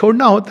इसको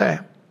छोड़ना होता है।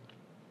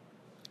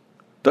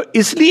 तो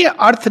इसलिए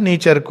अर्थ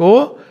नेचर को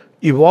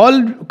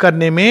इवॉल्व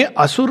करने में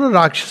असुर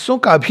राक्षसों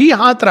का भी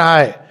हाथ रहा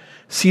है।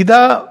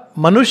 सीधा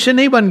मनुष्य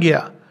नहीं बन गया,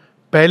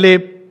 पहले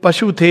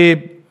पशु थे,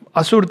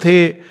 असुर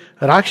थे,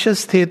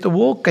 राक्षस थे, तो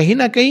वो कहीं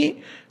ना कहीं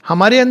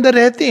हमारे अंदर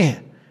रहते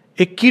हैं।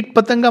 एक कीट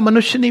पतंगा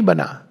मनुष्य नहीं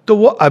बना, तो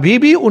वो अभी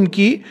भी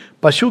उनकी,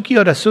 पशु की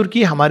और असुर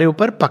की हमारे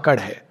ऊपर पकड़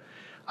है।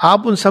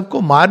 आप उन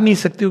सबको मार नहीं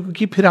सकते,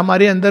 क्योंकि फिर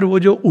हमारे अंदर वो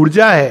जो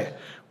ऊर्जा है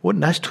वो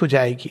नष्ट हो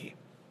जाएगी।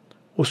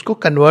 उसको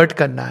कन्वर्ट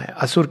करना है।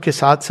 असुर के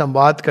साथ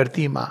संवाद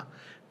करती माँ,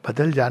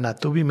 बदल जाना,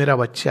 तू भी मेरा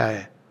बच्चा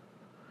है।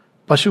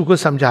 पशु को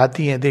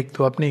समझाती हैं, देख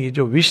तो अपने ये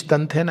जो विष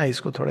तंत्र है ना,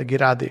 इसको थोड़ा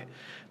गिरा दे,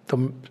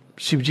 तो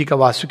शिव जी का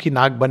वासुकी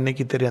नाग बनने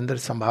की तेरे अंदर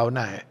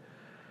संभावना है।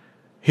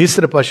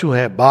 हिस्र पशु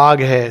है,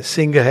 बाघ है,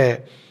 सिंह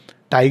है,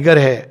 टाइगर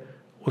है,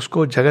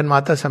 उसको जगन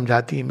माता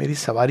समझाती है मेरी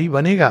सवारी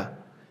बनेगा।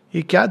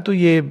 ये क्या तू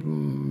ये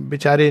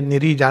बेचारे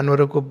निरी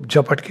जानवरों को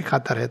झपट के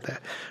खाता रहता है?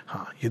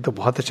 हाँ, ये तो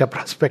बहुत अच्छा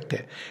प्रोस्पेक्ट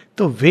है।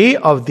 तो वे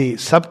ऑफ दी,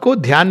 सबको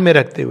ध्यान में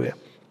रखते हुए,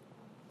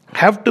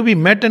 have to be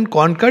met and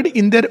conquered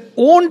in their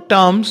own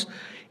terms,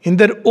 in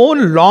their own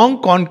long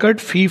conquered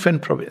फीफ and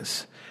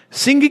province.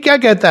 Singh क्या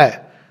कहता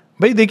है?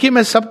 भाई देखिए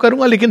मैं सब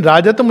करूंगा, लेकिन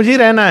राजा तो मुझे ही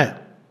रहना है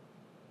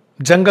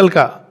जंगल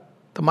का।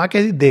 तो मां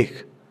कहती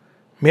देख,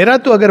 मेरा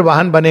तो अगर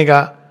वाहन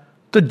बनेगा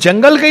तो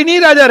जंगल का ही नहीं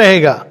राजा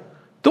रहेगा,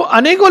 तो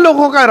अनेकों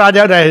लोगों का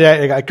राजा रह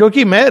जाएगा,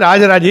 क्योंकि मैं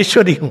राज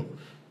राजेश्वरी हूं।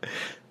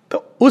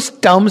 तो उस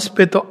टर्म्स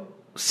पे तो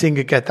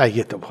सिंह कहता है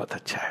ये तो बहुत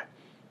अच्छा है,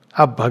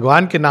 अब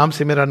भगवान के नाम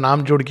से मेरा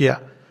नाम जुड़ गया,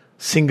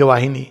 सिंह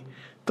वाहिनी।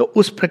 तो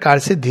उस प्रकार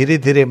से धीरे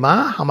धीरे मां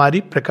हमारी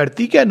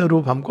प्रकृति के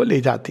अनुरूप हमको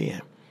ले जाती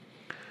हैं।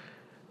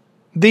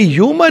 The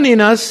human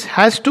in us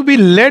has to be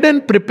led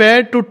and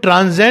prepared to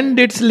transcend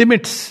its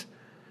limits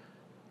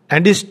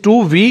and is too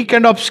weak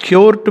and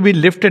obscure to be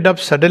lifted up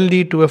suddenly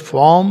to a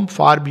form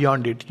far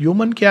beyond it.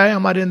 Human क्या है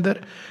हमारे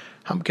अंदर?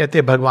 हम कहते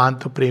हैं भगवान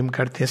तो प्रेम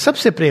करते हैं,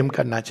 सबसे प्रेम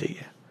करना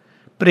चाहिए।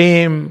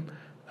 प्रेम,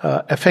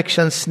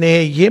 अफेक्शन,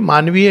 स्नेह, ये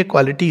मानवीय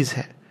क्वालिटीज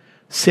हैं।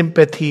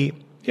 सिंपैथी,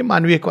 ये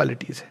मानवीय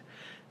क्वालिटीज है।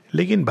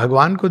 लेकिन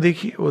भगवान को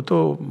देखिए, वो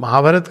तो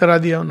महाभारत करा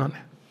दिया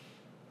उन्होंने।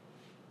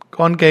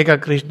 कौन कहेगा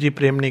कृष्ण जी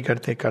प्रेम नहीं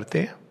करते? करते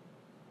हैं।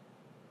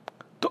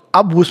 तो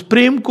अब उस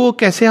प्रेम को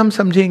कैसे हम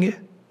समझेंगे?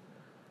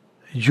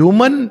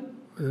 ह्यूमन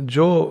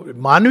जो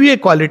मानवीय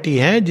क्वालिटी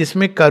है,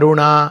 जिसमें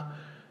करुणा,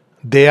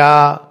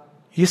 दया,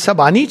 ये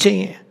सब आनी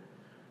चाहिए।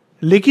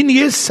 लेकिन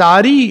ये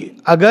सारी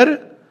अगर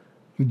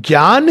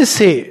ज्ञान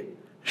से,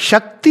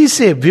 शक्ति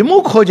से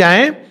विमुख हो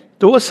जाएं,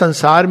 तो वो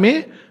संसार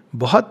में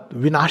बहुत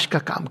विनाश का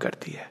काम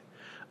करती है।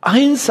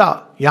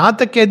 अहिंसा, यहां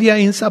तक कह दिया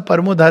अहिंसा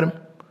परमो धर्म।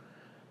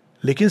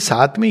 लेकिन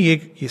साथ में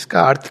ये,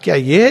 इसका अर्थ क्या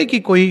ये है कि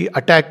कोई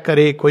अटैक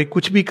करे, कोई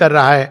कुछ भी कर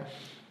रहा है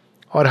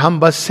और हम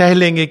बस सह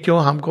लेंगे?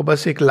 क्यों, हमको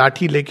बस एक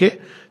लाठी लेके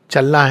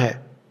चलना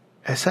है?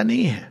 ऐसा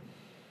नहीं है।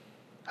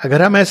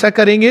 अगर हम ऐसा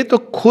करेंगे तो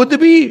खुद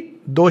भी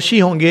दोषी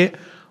होंगे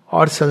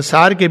और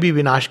संसार के भी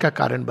विनाश का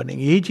कारण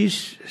बनेंगे। यही चीज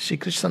श्री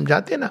कृष्ण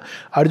समझाते हैं ना।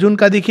 अर्जुन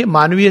का देखिए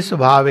मानवीय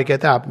स्वभाव है,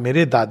 कहता है आप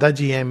मेरे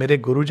दादाजी हैं, मेरे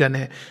गुरुजन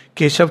हैं,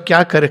 केशव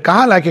क्या करे,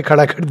 कहाँ लाके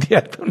खड़ा कर दिया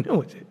तुमने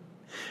मुझे,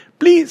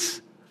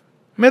 प्लीज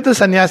मैं तो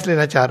संन्यास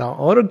लेना चाह रहा हूं।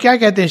 और क्या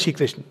कहते हैं श्री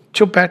कृष्ण?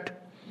 चुप बैठ,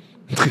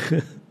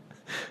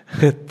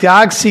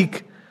 त्याग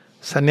सीख,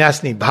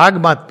 संन्यास नहीं, भाग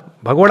मत,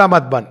 भगोड़ा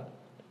मत बन।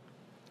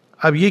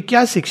 अब ये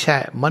क्या शिक्षा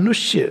है?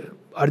 मनुष्य,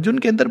 अर्जुन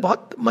के अंदर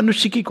बहुत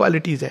मनुष्य की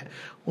क्वालिटीज है,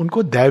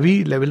 उनको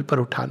दैवी लेवल पर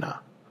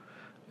उठाना।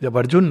 जब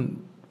अर्जुन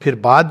फिर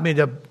बाद में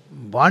जब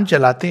बाण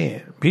चलाते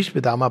हैं भीष्म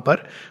पितामह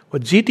पर, वो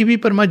जी टीवी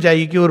पर मत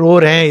जाइए कि वो रो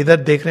रहे हैं,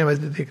 इधर देख रहे हैं,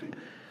 वैसे देख रहे हैं,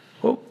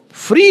 वो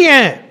फ्री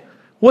हैं,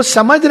 वो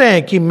समझ रहे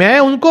हैं कि मैं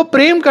उनको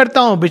प्रेम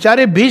करता हूं।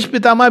 बेचारे भीष्म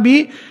पितामह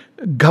भी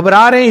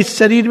घबरा रहे हैं इस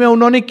शरीर में,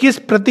 उन्होंने किस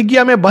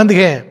प्रतिज्ञा में बंध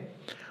गए हैं,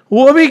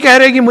 वो भी कह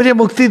रहे हैं कि मुझे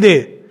मुक्ति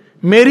दे,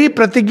 मेरी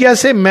प्रतिज्ञा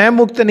से मैं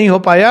मुक्त नहीं हो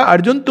पाया,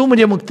 अर्जुन तू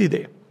मुझे मुक्ति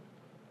दे।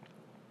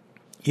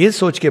 ये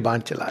सोच के बाण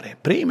चला रहे हैं।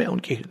 प्रेम है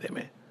उनके हृदय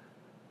में,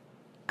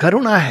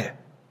 करुणा है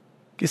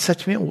कि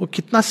सच में वो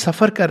कितना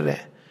सफर कर रहे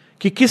हैं,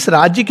 कि किस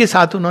राज्य के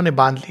साथ उन्होंने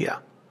बांध लिया।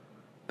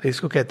 तो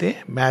इसको कहते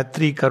हैं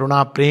मैत्री,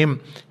 करुणा, प्रेम,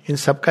 इन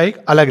सब का एक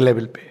अलग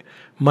लेवल पे।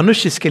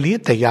 मनुष्य इसके लिए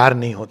तैयार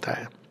नहीं होता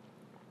है।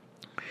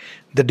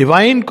 The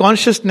divine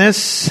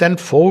consciousness and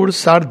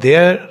force are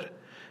there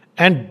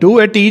and do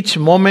at each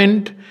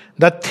moment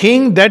the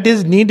thing that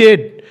is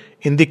needed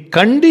in the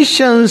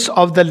conditions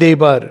of the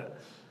labour.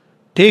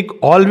 Take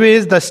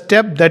always the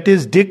step that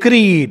is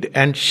decreed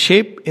and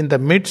shape in the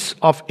midst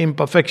of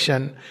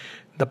imperfection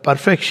the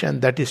perfection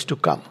that is to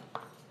come.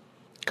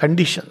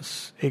 Conditions.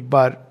 एक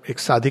बार एक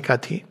साधिका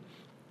थी,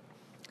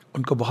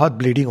 उनको बहुत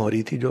bleeding हो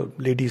रही थी, जो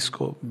ladies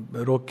को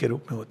रोग के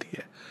रूप में होती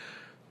है।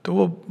 तो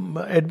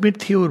वो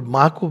एडमिट थी और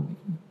माँ को,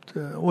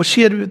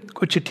 ओशियर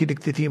को चिट्ठी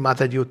लिखती थी,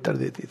 माता जी उत्तर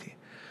देती थी।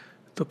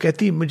 तो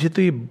कहती मुझे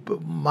तो ये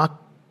माँ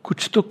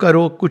कुछ तो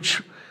करो,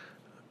 कुछ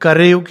कर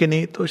रहे हो कि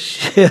नहीं। तो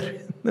शेयर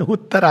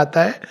उत्तर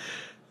आता है,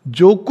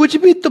 जो कुछ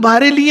भी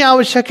तुम्हारे लिए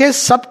आवश्यक है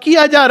सब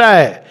किया जा रहा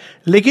है,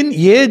 लेकिन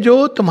ये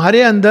जो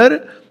तुम्हारे अंदर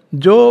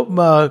जो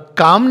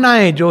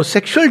कामनाएं, जो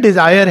सेक्सुअल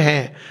डिजायर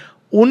हैं,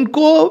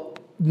 उनको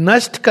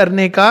नष्ट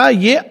करने का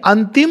ये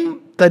अंतिम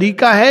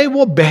तरीका है,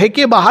 वो बह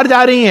के बाहर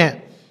जा रही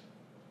हैं।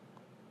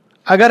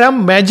 अगर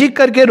हम मैजिक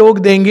करके रोक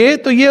देंगे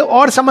तो ये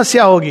और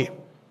समस्या होगी,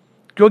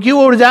 क्योंकि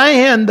वो ऊर्जाएं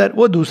हैं अंदर,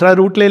 वो दूसरा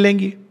रूट ले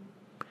लेंगी।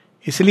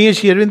 इसलिए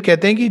श्री अरविंद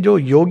कहते हैं कि जो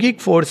योगिक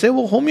फोर्स है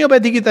वो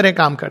होम्योपैथी की तरह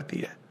काम करती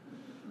है।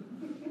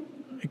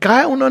 कहा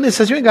है उन्होंने,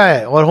 सच में कहा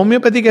है। और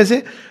होम्योपैथी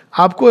कैसे,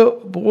 आपको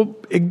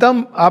वो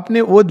एकदम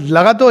आपने वो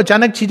लगा तो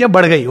अचानक चीजें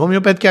बढ़ गई।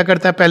 होम्योपैथ क्या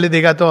करता है, पहले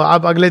देगा तो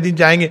आप अगले दिन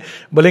जाएंगे,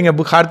 बोलेंगे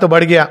बुखार तो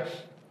बढ़ गया,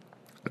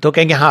 तो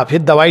कहेंगे हाँ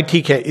फिर दवाई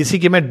ठीक है, इसी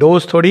की मैं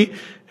डोज थोड़ी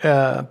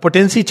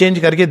पोटेंसी चेंज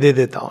करके दे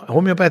देता हूं।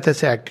 होम्योपैथ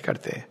ऐसे एक्ट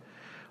करते हैं।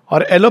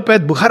 और एलोपैथ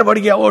बुखार बढ़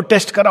गया, वो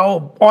टेस्ट कराओ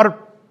और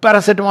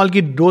पैरासिटामोल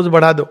की डोज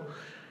बढ़ा दो।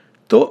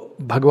 तो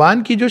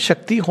भगवान की जो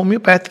शक्ति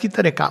होम्योपैथ की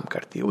तरह काम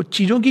करती है, वो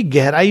चीजों की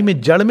गहराई में,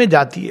 जड़ में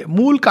जाती है,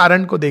 मूल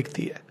कारण को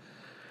देखती है।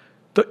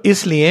 तो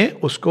इसलिए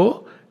उसको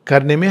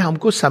करने में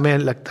हमको समय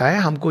लगता है,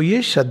 हमको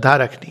ये श्रद्धा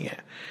रखनी है।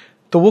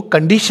 तो वो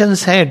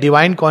कंडीशंस हैं,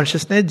 डिवाइन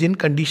कॉन्शियसनेस जिन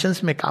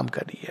कंडीशंस में काम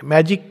कर रही है।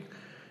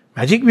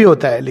 मैजिक भी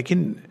होता है,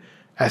 लेकिन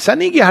ऐसा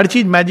नहीं कि हर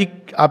चीज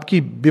मैजिक,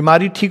 आपकी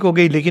बीमारी ठीक हो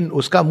गई लेकिन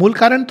उसका मूल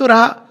कारण तो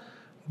रहा,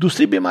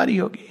 दूसरी बीमारी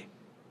होगी,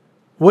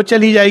 वो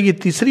चली जाएगी,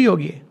 तीसरी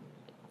होगी।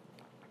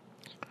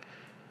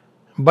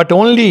 But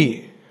only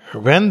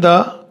when the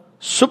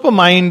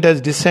supermind has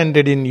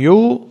descended in you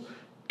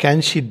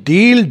can she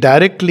deal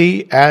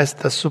directly as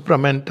the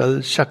supramental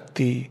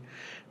Shakti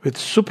with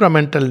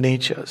supramental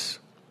natures.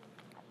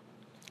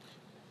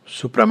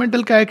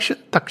 Supramental का एक्शन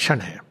तत्क्षण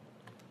है,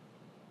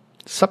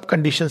 सब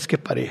कंडीशंस के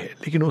परे है,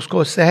 लेकिन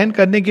उसको सहन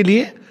करने के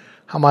लिए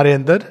हमारे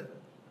अंदर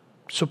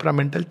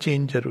सुप्रामेंटल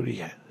चेंज जरूरी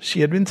है।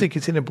 श्री अरविंद से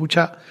किसी ने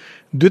पूछा,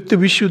 द्वितीय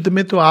विश्व युद्ध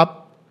में तो आप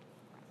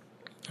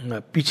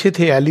पीछे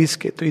थे एलिस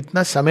के, तो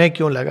इतना समय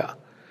क्यों लगा?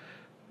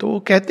 तो वो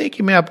कहते हैं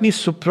कि मैं अपनी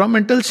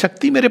सुप्रामेंटल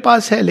शक्ति मेरे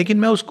पास है, लेकिन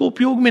मैं उसको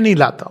उपयोग में नहीं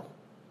लाता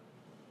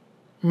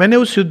हूं। मैंने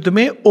उस युद्ध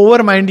में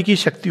ओवर माइंड की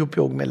शक्ति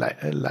उपयोग में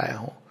लाया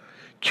हूं।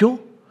 क्यों?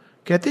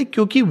 कहते हैं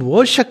क्योंकि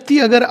वो शक्ति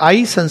अगर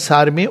आई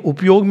संसार में,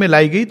 उपयोग में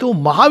लाई गई, तो वो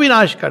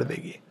महाविनाश कर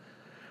देगी।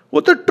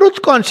 वो तो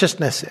ट्रुथ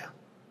कॉन्शियसनेस है।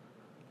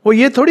 वो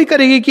ये थोड़ी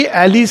करेगी कि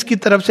एलिस की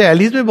तरफ से,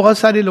 एलिस में बहुत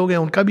सारे लोग हैं,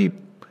 उनका भी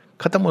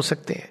खत्म हो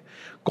सकते हैं,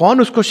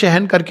 कौन उसको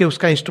सहन करके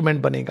उसका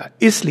इंस्ट्रूमेंट बनेगा।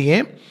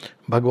 इसलिए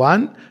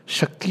भगवान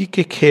शक्ति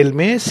के खेल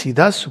में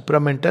सीधा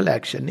सुप्रामेंटल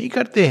एक्शन नहीं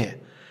करते हैं,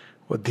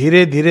 वो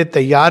धीरे धीरे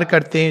तैयार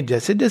करते हैं।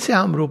 जैसे जैसे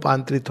हम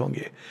रूपांतरित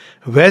होंगे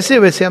वैसे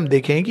वैसे हम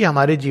देखेंगे कि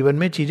हमारे जीवन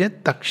में चीजें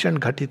तत्क्षण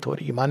घटित हो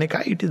रही है। माने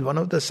कहा it is one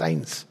of the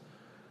science,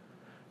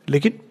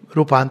 लेकिन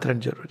रूपांतरण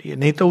जरूरी है।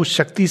 नहीं तो उस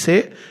शक्ति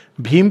से,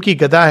 भीम की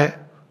गदा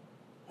है,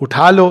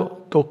 उठा लो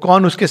तो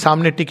कौन उसके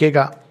सामने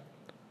टिकेगा,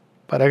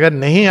 पर अगर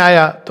नहीं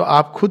आया तो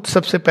आप खुद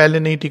सबसे पहले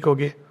नहीं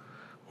टिकोगे,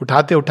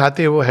 उठाते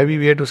उठाते वो हैवी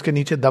वेट उसके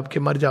नीचे दब के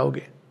मर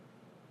जाओगे।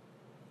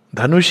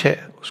 धनुष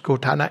है, उसको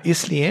उठाना।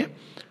 इसलिए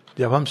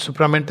जब हम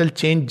सुप्रामेंटल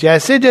चेंज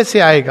जैसे जैसे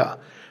आएगा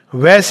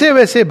वैसे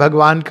वैसे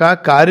भगवान का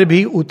कार्य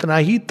भी उतना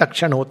ही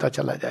तत्क्षण होता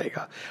चला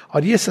जाएगा।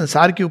 और ये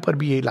संसार के ऊपर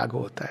भी यही लागू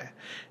होता है।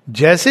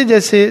 जैसे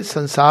जैसे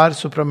संसार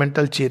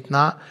सुप्रामेंटल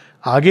चेतना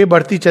आगे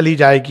बढ़ती चली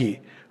जाएगी,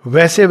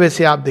 वैसे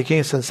वैसे आप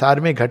देखेंगे संसार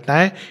में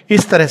घटनाएं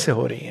इस तरह से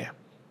हो रही हैं,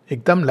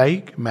 एकदम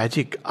लाइक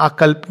मैजिक,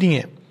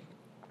 अकल्पनीय।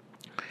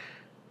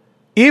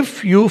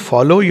 If you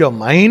follow your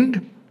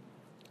mind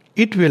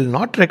it will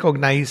not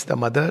recognise the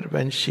mother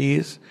when she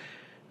is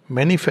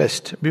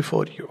manifest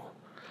before you.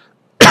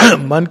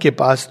 मन के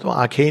पास तो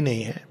आंखें ही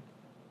नहीं है।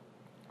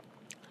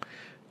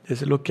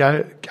 जैसे लोग क्या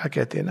क्या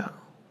कहते हैं ना,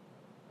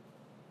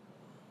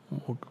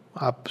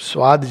 आप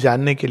स्वाद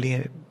जानने के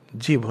लिए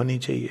जीभ होनी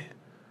चाहिए,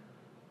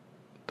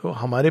 तो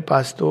हमारे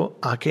पास तो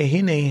आंखें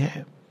ही नहीं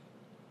है।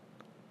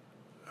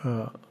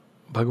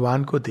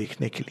 भगवान को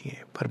देखने के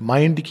लिए। पर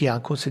माइंड की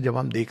आंखों से जब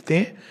हम देखते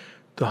हैं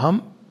तो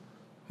हम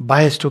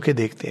बायस्ड होके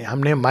देखते हैं।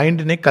 हमने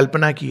माइंड ने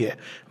कल्पना की है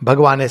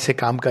भगवान ऐसे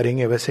काम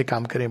करेंगे, वैसे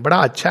काम करेंगे, बड़ा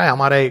अच्छा है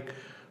हमारा एक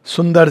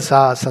सुंदर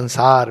सा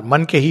संसार,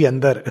 मन के ही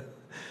अंदर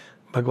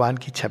भगवान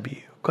की छवि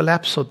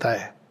कोलैप्स होता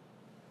है,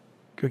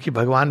 क्योंकि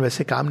भगवान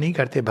वैसे काम नहीं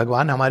करते।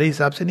 भगवान हमारे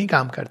हिसाब से नहीं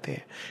काम करते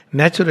हैं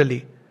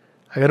नेचुरली।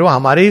 अगर वो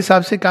हमारे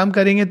हिसाब से काम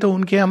करेंगे तो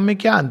उनके हम में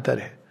क्या अंतर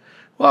है?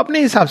 वो अपने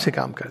हिसाब से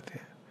काम करते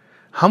हैं।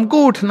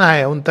 हमको उठना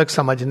है उन तक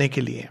समझने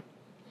के लिए,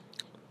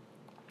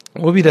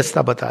 वो भी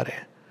रास्ता बता रहे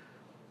हैं।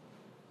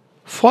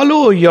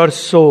 Follow your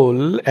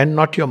soul and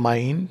not your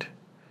mind,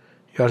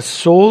 your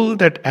soul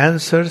that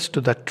answers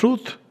to the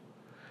truth,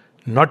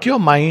 not your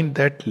mind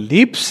that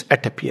leaps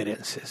at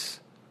appearances.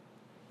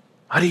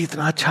 अरे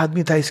इतना अच्छा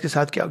आदमी था, इसके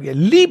साथ क्या हो गया?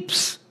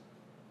 लीप्स।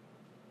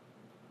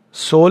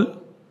 सोल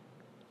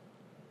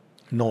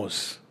नोज,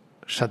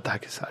 श्रद्धा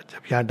के साथ।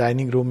 जब यहां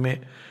डाइनिंग रूम में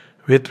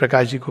वेद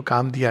प्रकाश जी को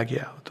काम दिया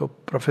गया, तो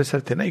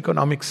प्रोफेसर थे ना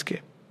इकोनॉमिक्स के,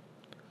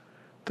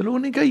 तो लोगों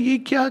ने कहा ये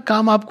क्या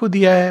काम आपको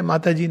दिया है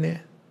माता जी ने,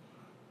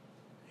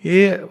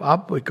 ये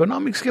आप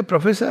इकोनॉमिक्स के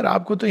प्रोफेसर,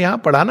 आपको तो यहां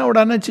पढ़ाना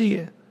उड़ाना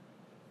चाहिए,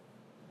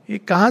 ये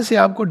कहां से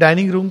आपको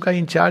डाइनिंग रूम का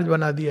इंचार्ज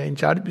बना दिया?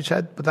 इंचार्ज भी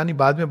शायद पता नहीं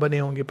बाद में बने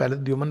होंगे, पहले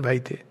तो द्युमन भाई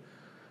थे।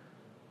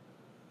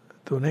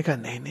 तो उन्होंने कहा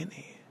नहीं नहीं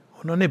नहीं,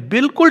 उन्होंने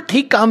बिल्कुल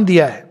ठीक काम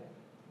दिया है,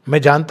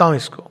 मैं जानता हूं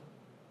इसको।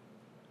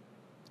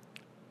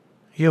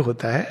 ये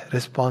होता है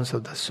रिस्पॉन्स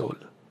ऑफ द सोल,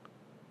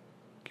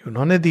 कि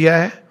उन्होंने दिया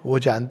है, वो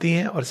जानती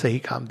हैं और सही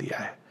काम दिया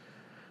है।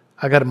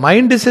 अगर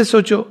माइंड से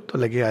सोचो तो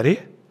लगे अरे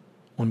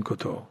उनको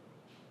तो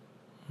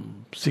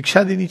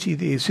शिक्षा देनी चाहिए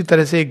थी। इसी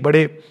तरह से एक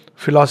बड़े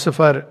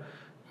फिलोसोफर,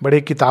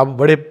 बड़े किताब,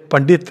 बड़े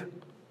पंडित,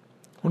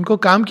 उनको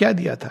काम क्या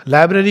दिया था?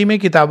 लाइब्रेरी में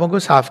किताबों को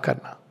साफ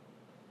करना।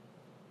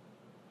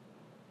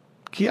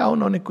 किया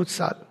उन्होंने कुछ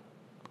साल,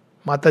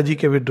 माता जी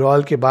के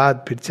विड्रॉल के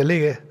बाद फिर चले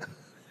गए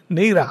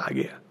नहीं रहा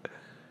गया।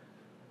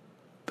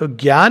 तो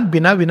ज्ञान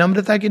बिना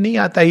विनम्रता के नहीं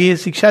आता। ये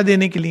शिक्षा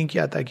देने के लिए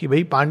किया था कि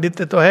भाई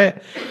पांडित्य तो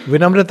है,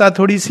 विनम्रता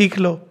थोड़ी सीख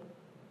लो,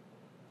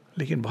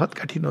 लेकिन बहुत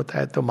कठिन होता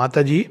है। तो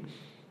माता जी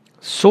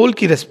सोल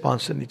की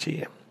रिस्पॉन्स होनी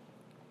चाहिए।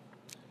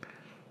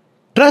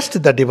 Trust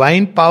the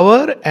divine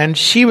power and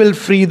she will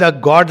free the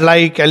God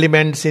like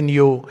elements in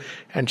you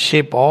and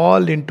shape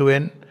all into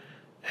an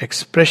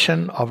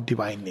expression of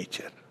divine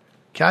nature.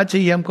 क्या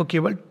चाहिए हमको?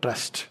 केवल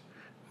ट्रस्ट,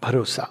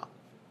 भरोसा।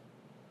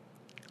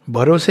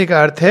 भरोसे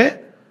का अर्थ है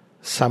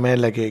समय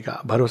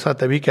लगेगा। भरोसा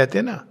तभी कहते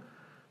हैं ना,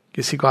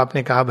 किसी को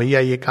आपने कहा भैया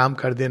ये काम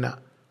कर देना,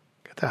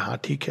 कहता है हाँ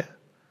ठीक है।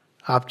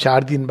 आप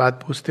 4 दिन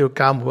बाद पूछते हो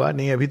काम हुआ?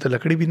 नहीं, अभी तो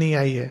लकड़ी भी नहीं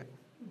आई है।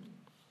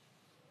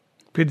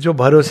 फिर जो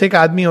भरोसे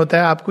का आदमी होता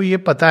है, आपको ये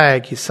पता है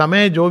कि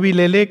समय जो भी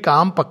ले ले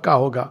काम पक्का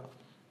होगा।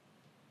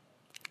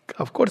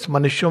 ऑफ कोर्स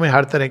मनुष्यों में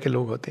हर तरह के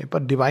लोग होते हैं, पर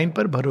डिवाइन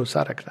पर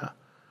भरोसा रखना।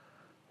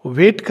 वो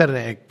वेट कर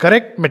रहे हैं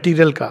करेक्ट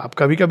मटेरियल का। आप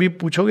कभी कभी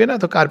पूछोगे ना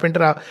तो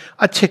कारपेंटर,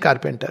 अच्छे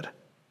कारपेंटर,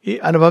 ये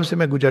अनुभव से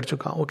मैं गुजर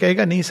चुका हूं, वो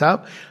कहेगा नहीं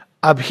साहब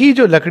अभी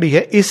जो लकड़ी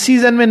है इस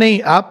सीजन में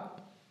नहीं, आप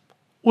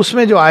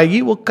उसमें जो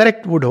आएगी वो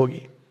करेक्ट वुड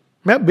होगी।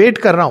 मैं वेट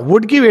कर रहा हूं,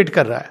 वुड की वेट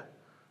कर रहा है।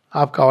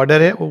 आपका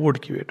ऑर्डर है वो वुड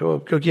की वेट हो,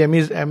 क्योंकि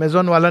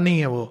अमेजोन वाला नहीं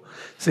है वो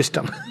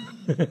सिस्टम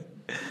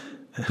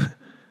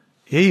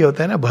यही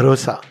होता है ना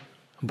भरोसा।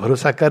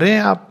 भरोसा कर रहे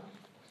हैं आप,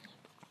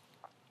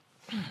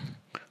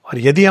 और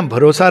यदि हम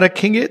भरोसा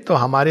रखेंगे तो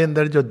हमारे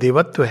अंदर जो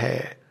देवत्व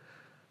है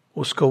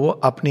उसको वो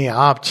अपने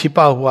आप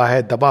छिपा हुआ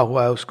है, दबा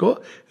हुआ है, उसको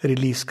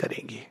रिलीज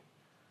करेंगे।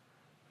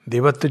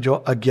 देवत्व जो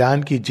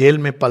अज्ञान की जेल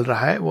में पल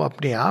रहा है वो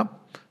अपने आप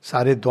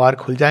सारे द्वार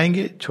खुल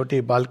जाएंगे,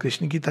 छोटे बाल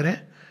कृष्ण की तरह,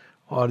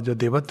 और जो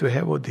देवत्व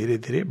है वो धीरे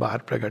धीरे बाहर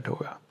प्रकट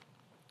होगा।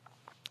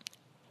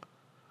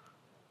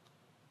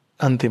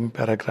 अंतिम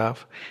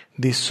paragraph.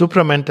 The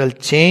supramental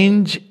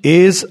change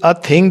is a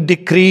thing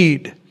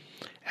decreed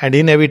and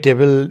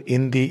inevitable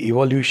in the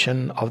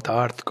evolution of the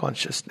earth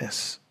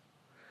consciousness.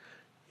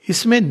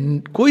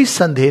 इसमें कोई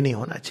संदेह नहीं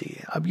होना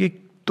चाहिए। अब ये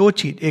 2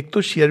 चीज, एक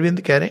तो श्री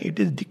अरविंद कह रहे हैं इट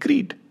इज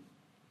डिक्रीड,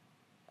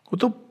 वो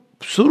तो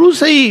शुरू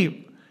से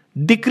ही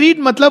डिक्रीड,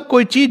 मतलब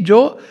कोई चीज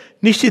जो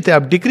निश्चित है।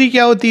 अब डिक्री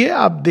क्या होती है?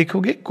 आप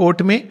देखोगे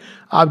कोर्ट में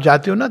आप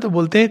जाते हो ना तो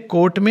बोलते हैं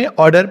कोर्ट में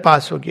ऑर्डर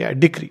पास हो गया है,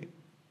 डिक्री।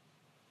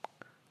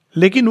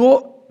 लेकिन वो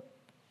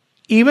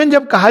इवन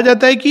जब कहा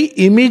जाता है कि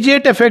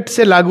इमीडिएट इफेक्ट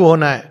से लागू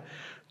होना है,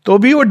 तो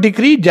भी वो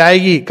डिक्री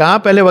जाएगी कहां?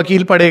 पहले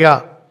वकील पढ़ेगा,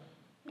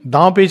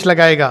 दांव पेच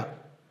लगाएगा,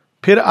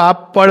 फिर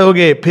आप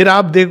पढ़ोगे, फिर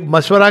आप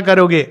मशवरा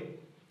करोगे।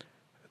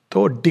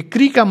 तो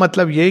डिक्री का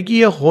मतलब यह कि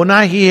यह होना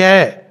ही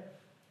है।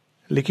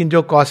 लेकिन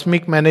जो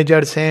कॉस्मिक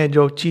मैनेजर्स हैं,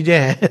 जो चीजें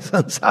हैं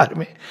संसार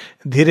में,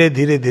 धीरे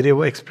धीरे धीरे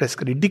वो एक्सप्रेस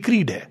करी,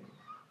 डिक्रीड है,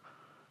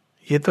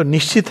 ये तो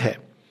निश्चित है।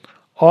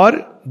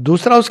 और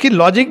दूसरा उसकी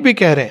लॉजिक भी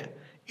कह रहे हैं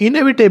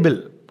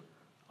इनएविटेबल।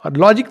 और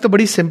लॉजिक तो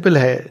बड़ी सिंपल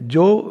है,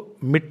 जो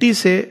मिट्टी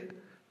से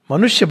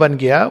मनुष्य बन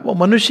गया वो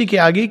मनुष्य के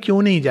आगे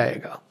क्यों नहीं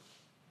जाएगा?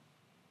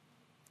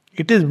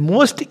 It is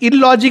most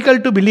illogical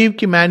to believe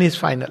कि मैन इज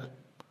फाइनल।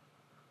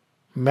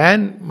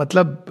 मैन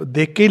मतलब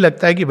देख के ही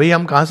लगता है कि भाई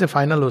हम कहां से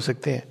फाइनल हो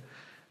सकते हैं।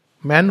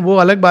 मैन वो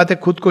अलग बात है,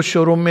 खुद को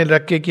शोरूम में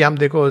रख के कि हम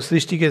देखो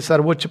सृष्टि के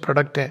सर्वोच्च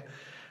प्रोडक्ट हैं,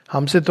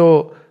 हमसे तो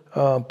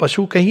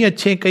पशु कहीं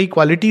अच्छे हैं, कई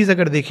क्वालिटीज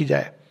अगर देखी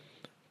जाए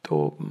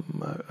तो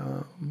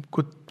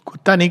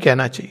कुत्ता नहीं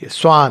कहना चाहिए,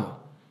 स्वान,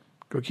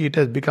 क्योंकि it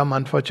has become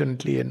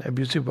unfortunately an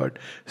abusive word.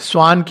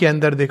 स्वान के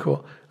अंदर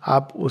देखो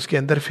आप, उसके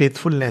अंदर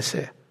फेथफुलनेस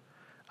है.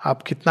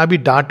 आप कितना भी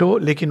डांटो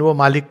लेकिन वो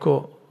मालिक को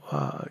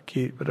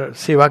की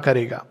सेवा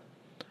करेगा.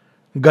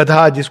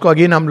 गधा, जिसको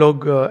अगेन हम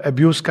लोग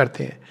अब्यूज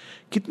करते हैं,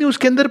 कितनी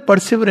उसके अंदर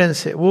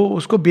परसिवरेंस है. वो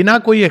उसको बिना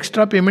कोई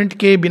एक्स्ट्रा पेमेंट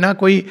के, बिना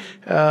कोई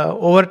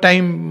ओवर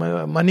टाइम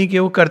मनी के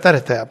वो करता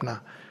रहता है अपना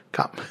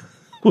काम.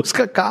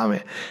 उसका काम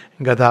है.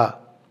 गधा,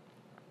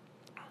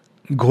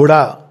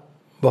 घोड़ा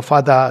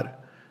वफादार.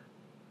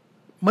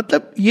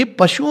 मतलब ये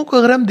पशुओं को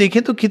अगर हम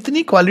देखें तो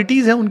कितनी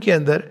क्वालिटीज हैं उनके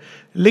अंदर,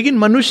 लेकिन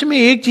मनुष्य में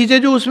एक चीज है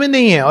जो उसमें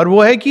नहीं है, और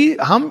वो है कि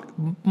हम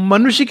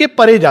मनुष्य के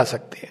परे जा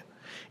सकते हैं.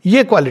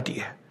 ये क्वालिटी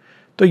है.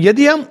 तो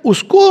यदि हम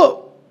उसको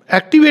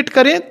एक्टिवेट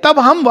करें तब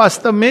हम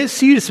वास्तव में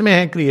सीड्स में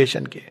हैं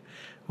क्रिएशन के.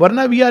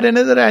 वरना we are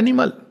another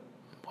animal,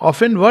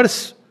 often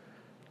worse.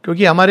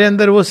 क्योंकि हमारे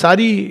अंदर वो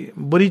सारी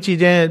बुरी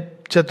चीजें,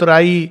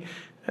 चतुराई,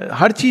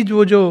 हर चीज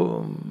वो जो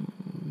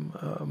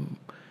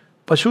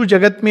पशु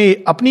जगत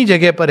में अपनी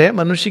जगह पर है,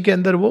 मनुष्य के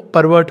अंदर वो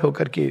परवर्ट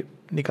होकर के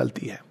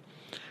निकलती है.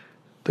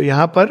 तो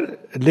यहां पर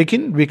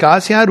लेकिन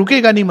विकास यहां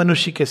रुकेगा नहीं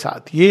मनुष्य के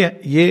साथ.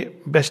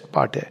 ये बेस्ट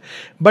पार्ट है.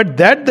 But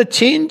that the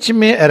change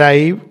may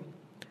arrive,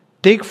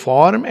 take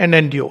form and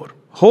endure.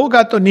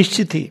 होगा तो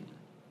निश्चित ही,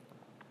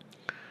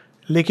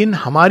 लेकिन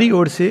हमारी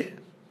ओर से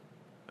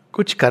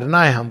कुछ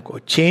करना है हमको.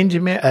 चेंज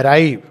में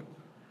अराइव,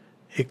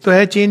 एक तो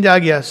है चेंज आ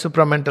गया,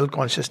 सुप्रामेंटल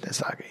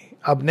कॉन्शियसनेस आ गई.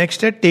 अब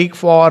नेक्स्ट है टेक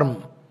फॉर्म.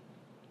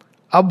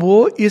 अब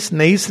वो इस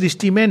नई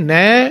सृष्टि में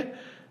नए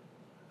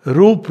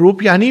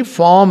रूप यानी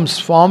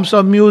forms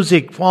of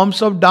music,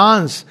 forms of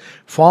dance,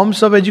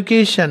 forms of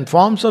education,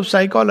 forms of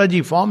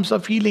psychology, forms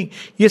of healing,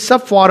 ये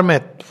सब फॉर्म है.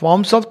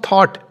 Forms of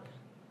thought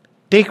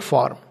take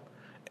form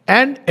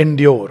and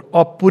endure,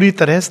 और पूरी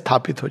तरह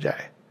स्थापित हो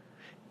जाए.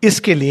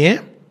 इसके लिए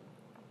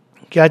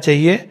क्या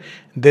चाहिए?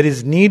 There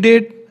is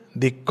needed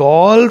the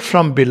call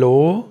from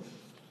below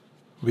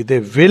with a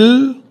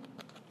will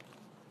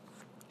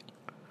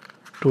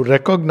to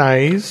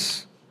recognize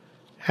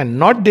and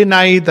not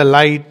deny the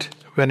light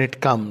when it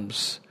comes,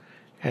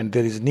 and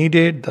there is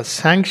needed the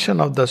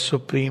sanction of the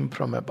supreme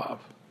from above.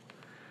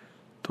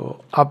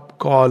 तो अब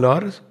call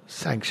और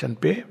sanction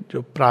पे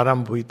जो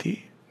प्रारंभ हुई थी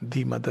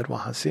दी mother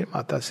वहां से,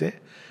 माता से,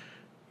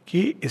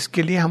 कि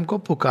इसके लिए हमको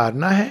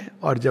पुकारना है,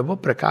 और जब वो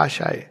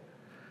प्रकाश आए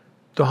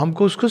तो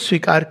हमको उसको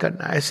स्वीकार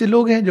करना है. ऐसे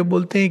लोग हैं जो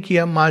बोलते हैं कि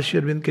हम मां श्री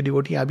अरविंद के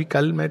डिवोटी. अभी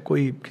कल मैं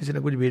किसी ने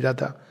कुछ भेजा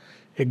था,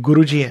 एक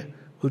गुरु जी हैं,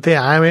 बोलते हैं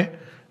आए में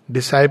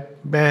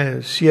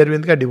मैं श्री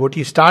अरविंद का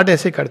डिवोटी. स्टार्ट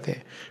ऐसे करते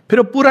हैं, फिर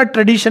वो पूरा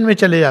ट्रेडिशन में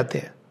चले जाते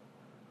हैं.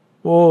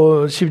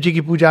 वो शिव जी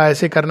की पूजा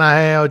ऐसे करना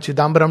है, और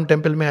चिदम्बरम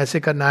टेम्पल में ऐसे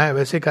करना है,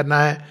 वैसे करना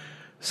है.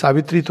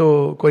 सावित्री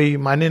तो कोई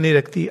माने नहीं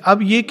रखती.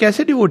 अब ये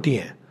कैसे डिवोटी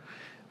हैं?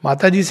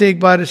 माता जी से एक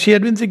बार श्री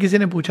अरविंद से किसी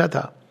ने पूछा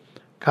था,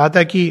 कहा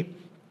था कि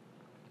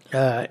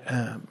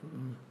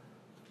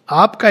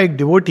आपका एक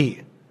डिवोटी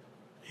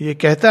ये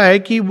कहता है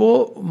कि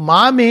वो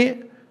माँ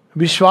में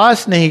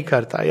विश्वास नहीं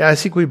करता, या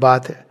ऐसी कोई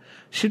बात है.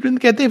 श्री अरविंद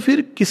कहते हैं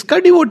फिर किसका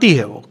डिवोटी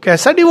है वो,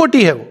 कैसा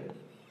डिवोटी है वो?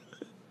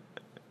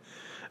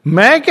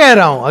 मैं कह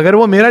रहा हूं अगर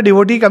वो मेरा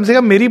डिवोटी, कम से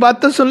कम मेरी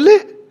बात तो सुन ले.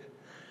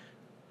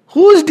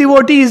 Whose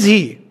devotee is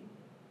he,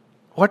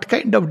 what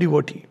kind of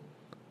devotee?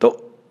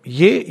 तो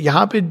ये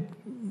यहां पे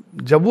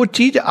जब वो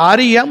चीज आ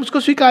रही है हम उसको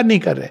स्वीकार नहीं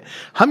कर रहे.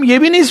 हम ये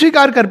भी नहीं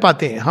स्वीकार कर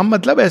पाते हैं. हम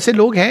मतलब ऐसे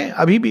लोग हैं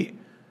अभी भी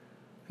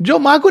जो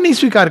मां को नहीं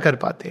स्वीकार कर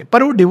पाते,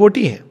 पर वो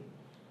डिवोटी हैं.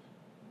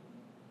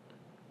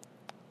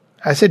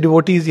 ऐसे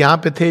डिवोटीज यहां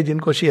पे थे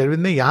जिनको श्री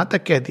अरविंद ने यहां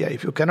तक कह दिया,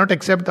 if you cannot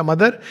accept the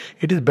mother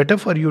it is better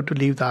for you to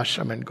leave the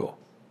आश्रम एंड गो.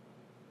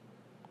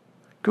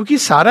 क्योंकि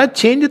सारा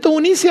चेंज तो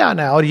उन्हीं से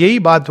आना है. और यही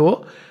बात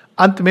वो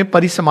अंत में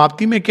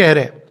परिसमाप्ति में कह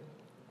रहे हैं.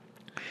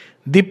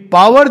 The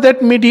power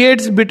that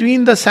mediates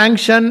between the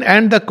sanction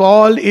and the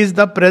call is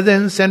the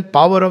presence and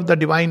power of the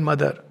divine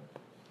mother.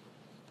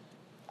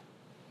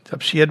 जब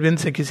श्री अरविंद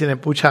से किसी ने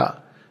पूछा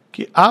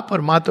कि आप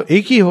और मां तो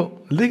एक ही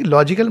हो,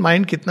 लॉजिकल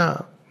माइंड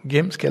कितना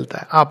गेम्स खेलता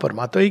है. आप और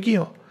मां तो एक ही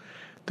हो,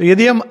 तो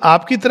यदि हम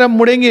आपकी तरफ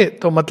मुड़ेंगे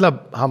तो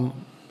मतलब हम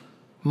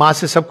मां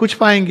से सब कुछ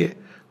पाएंगे,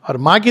 और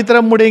मां की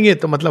तरफ मुड़ेंगे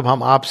तो मतलब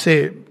हम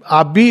आपसे,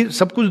 आप भी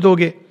सब कुछ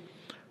दोगे.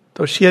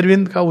 तो श्री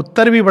अरविंद का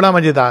उत्तर भी बड़ा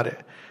मजेदार है.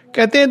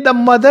 कहते हैं the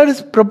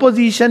mother's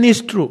preposition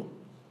is true.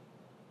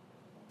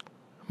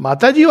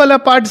 माता जी वाला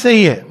पार्ट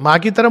सही है, मां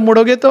की तरफ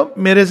मुड़ोगे तो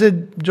मेरे से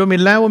जो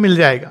मिलना है वो मिल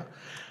जाएगा,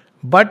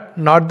 but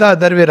not the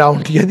other way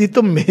round. यदि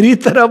तुम मेरी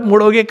तरफ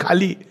मुड़ोगे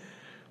खाली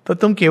तो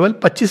तुम केवल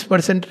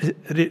 25%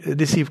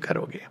 रिसीव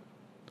करोगे.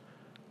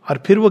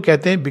 और फिर वो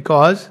कहते हैं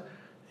because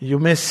you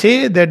may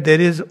say that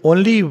there is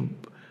only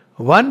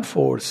one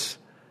force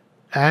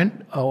and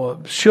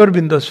Shri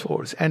Aurobindo's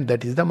force, and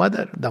that is the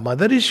mother. The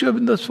mother is Shri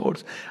Aurobindo's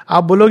force.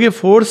 आप बोलोगे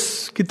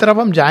फोर्स की तरफ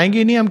हम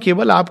जाएंगे नहीं, हम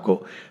केवल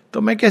आपको,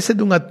 तो मैं कैसे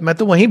दूंगा? मैं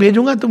तो वहीं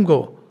भेजूंगा तुमको.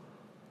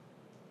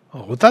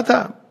 होता था,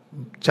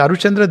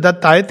 चारुचंद्र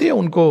दत्त आए थे,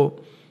 उनको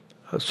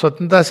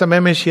स्वतंत्रता समय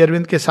में श्री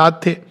अरविंद के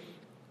साथ थे,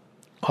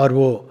 और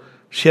वो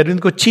श्री अरविंद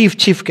को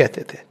चीफ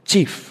कहते थे.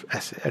 चीफ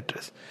ऐसे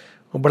एड्रेस।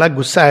 वो बड़ा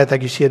गुस्सा आया था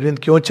कि श्री अरविंद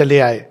क्यों चले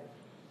आए,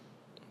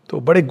 तो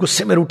बड़े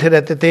गुस्से में उठे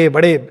रहते थे,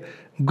 बड़े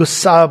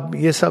गुस्सा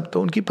ये सब।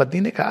 तो उनकी पत्नी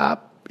ने कहा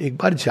आप एक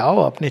बार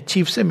जाओ अपने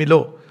चीफ से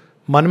मिलो,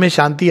 मन में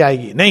शांति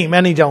आएगी। नहीं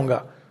मैं नहीं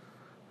जाऊंगा।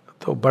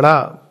 तो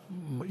बड़ा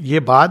ये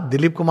बात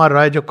दिलीप कुमार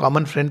रॉय जो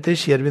कॉमन फ्रेंड थे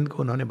श्री अरविंद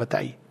को, उन्होंने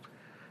बताई।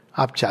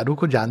 आप चारू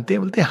को जानते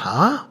हैं? बोलते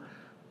हाँ,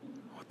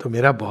 तो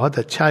मेरा बहुत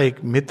अच्छा एक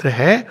मित्र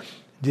है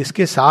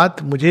जिसके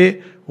साथ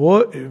मुझे,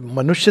 वो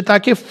मनुष्यता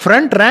के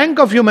फ्रंट रैंक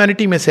ऑफ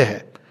ह्यूमैनिटी में से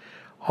है,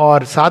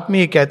 और साथ में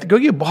ये कहते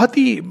क्योंकि बहुत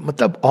ही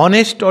मतलब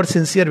ऑनेस्ट और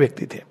सिंसियर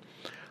व्यक्ति थे,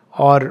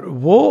 और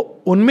वो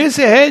उनमें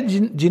से है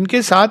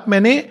जिनके साथ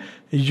मैंने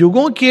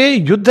युगों के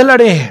युद्ध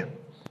लड़े हैं।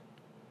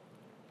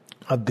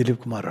 अब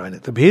दिलीप कुमार रॉय ने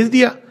तो भेज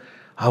दिया।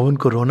 अब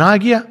उनको रोना आ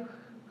गया,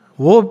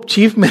 वो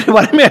चीफ मेरे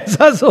बारे में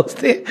ऐसा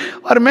सोचते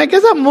और मैं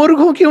कैसा मूर्ख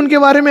हूं कि उनके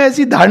बारे में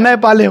ऐसी धारणाएं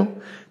पाले हूं।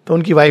 तो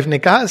उनकी वाइफ ने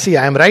कहा see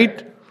I am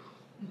right,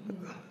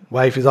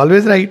 wife is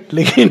always right,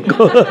 लेकिन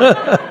इनको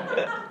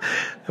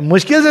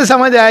मुश्किल से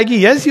समझ आया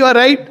कि यस यू आर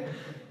राइट।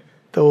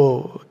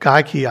 तो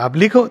कहा कि आप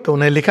लिखो। तो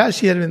उन्हें लिखा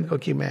श्री अरविंद को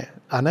कि मैं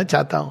आना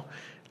चाहता हूं,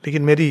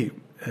 लेकिन मेरी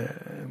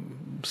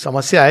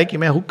समस्या है कि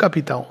मैं हुक्का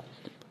पीता हूं।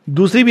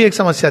 दूसरी भी एक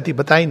समस्या थी,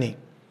 बताई नहीं।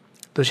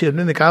 तो श्री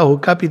अरविंद ने कहा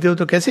हुक्का पीते हो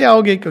तो कैसे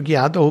आओगे, क्योंकि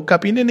यहां तो हुक्का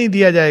पीने नहीं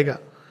दिया जाएगा।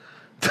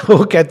 तो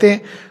वो कहते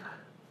हैं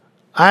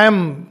I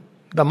am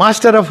the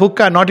master of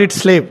hookah not it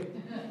slave.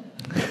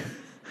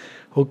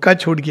 हुक्का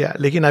छूट गया,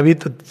 लेकिन अभी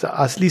तो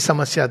असली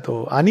समस्या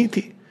तो आनी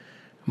थी।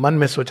 मन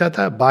में सोचा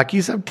था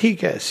बाकी सब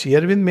ठीक है, श्री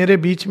अरविंद मेरे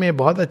बीच में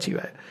बहुत अच्छी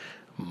बात है,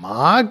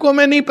 माँ को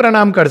मैं नहीं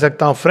प्रणाम कर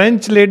सकता हूँ,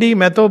 फ्रेंच लेडी,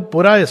 मैं तो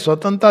पूरा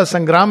स्वतंत्रता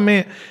संग्राम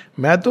में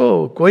मैं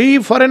तो कोई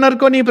फॉरेनर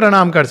को नहीं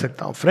प्रणाम कर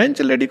सकता हूँ,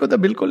 फ्रेंच लेडी को तो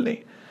बिल्कुल नहीं।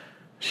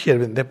 श्री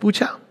अरविंद ने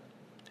पूछा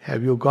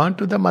have you gone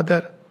to the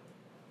mother?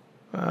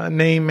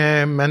 नहीं,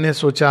 मैंने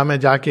सोचा मैं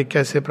जाके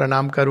कैसे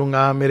प्रणाम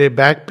करूंगा, मेरे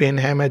बैक पेन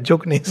है, मैं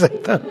झुक नहीं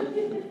सकता।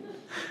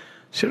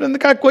 श्री अरविंद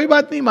कहा कोई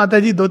बात नहीं माता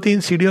जी, 2-3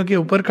 सीढ़ियों के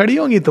ऊपर खड़ी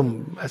होंगी तुम,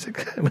 ऐसे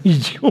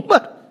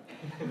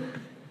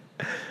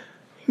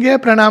गए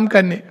प्रणाम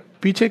करने।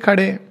 पीछे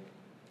खड़े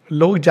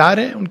लोग जा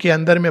रहे हैं, उनके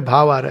अंदर में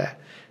भाव आ रहा है,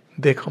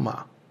 देखो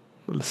माँ,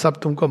 सब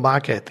तुमको माँ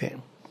कहते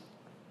हैं,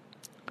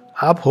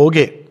 आप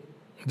होगे,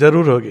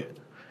 जरूर होगे,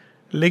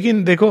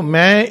 लेकिन देखो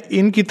मैं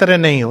इनकी तरह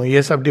नहीं हूं,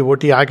 ये सब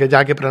डिवोटी आके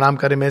जाके प्रणाम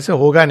करे, मेरे से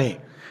होगा नहीं।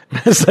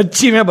 मैं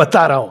सच्ची में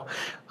बता रहा हूं,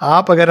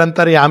 आप अगर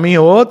अंतर्यामी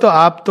हो तो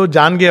आप तो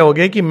जान गए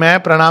होगे कि मैं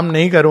प्रणाम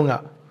नहीं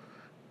करूंगा।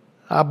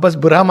 आप बस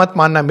बुरा मत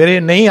मानना, मेरे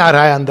नहीं आ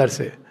रहा है अंदर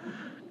से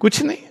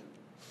कुछ नहीं।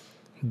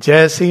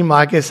 जैसे ही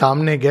माँ के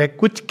सामने गए,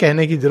 कुछ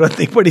कहने की जरूरत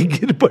नहीं पड़ी,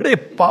 गिर पड़े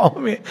पाँव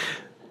में,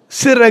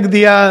 सिर रख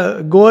दिया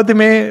गोद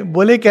में,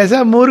 बोले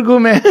कैसा मूर्ख हूं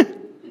मैं।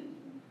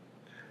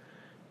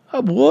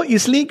 अब वो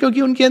इसलिए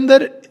क्योंकि उनके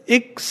अंदर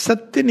एक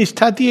सत्य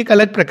निष्ठा थी, एक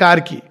अलग प्रकार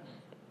की।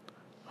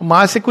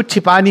 मां से कुछ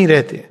छिपा नहीं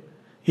रहते,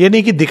 ये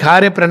नहीं कि दिखा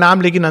रहे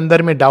प्रणाम लेकिन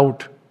अंदर में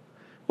डाउट।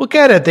 वो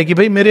कह रहे थे कि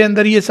भाई मेरे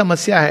अंदर ये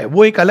समस्या है,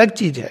 वो एक अलग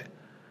चीज है।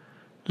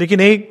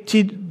 लेकिन एक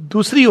चीज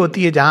दूसरी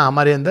होती है जहां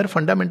हमारे अंदर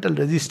फंडामेंटल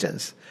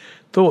रेजिस्टेंस।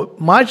 तो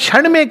मां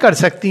क्षण में कर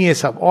सकती है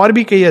सब। और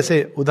भी कई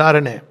ऐसे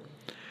उदाहरण है।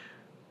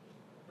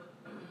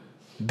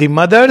 The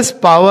mother's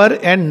power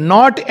and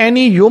not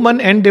any human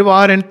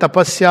endeavor and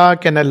tapasya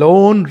can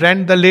alone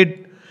rend the lid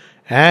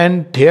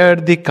and tear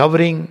the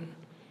covering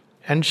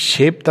and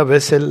shape the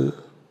vessel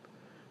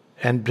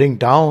and bring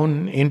down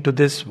into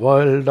this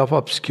world of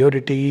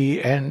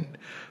obscurity and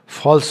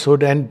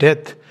falsehood and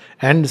death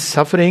and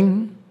suffering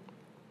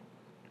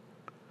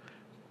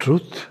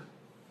truth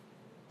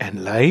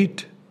and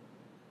light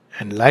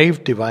and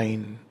life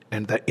divine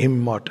and the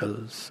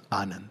immortals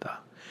Ananda.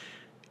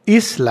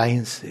 इस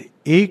line से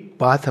एक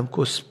बात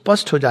हमको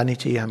स्पष्ट हो जानी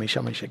चाहिए हमेशा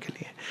हमेशा के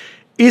लिए,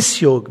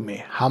 इस योग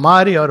में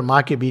हमारे और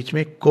मां के बीच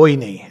में कोई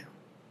नहीं है।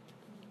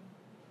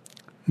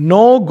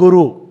 नो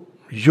गुरु,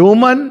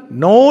 human,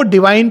 no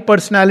divine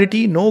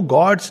personality, no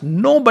God's,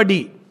 no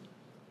बडी।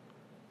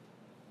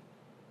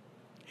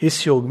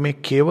 इस योग में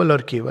केवल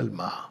और केवल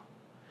मां।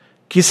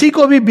 किसी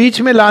को भी बीच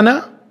में लाना,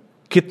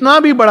 कितना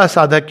भी बड़ा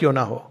साधक क्यों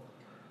ना हो,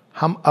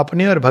 हम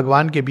अपने और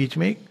भगवान के बीच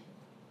में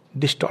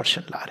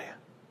डिस्टॉर्शन ला रहे हैं।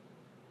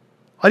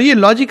 और ये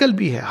लॉजिकल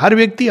भी है, हर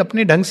व्यक्ति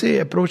अपने ढंग से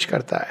अप्रोच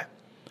करता है।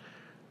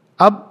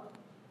 अब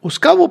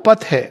उसका वो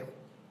पथ है,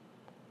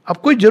 अब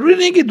कोई जरूरी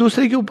नहीं कि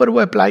दूसरे के ऊपर वो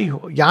अप्लाई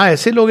हो। यहां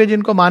ऐसे लोग हैं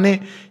जिनको माने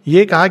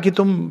ये कहा कि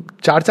तुम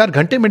 4-4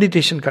 घंटे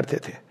मेडिटेशन करते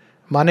थे,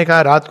 माने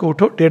कहा रात को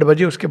उठो 1:30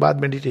 बजे, उसके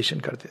बाद मेडिटेशन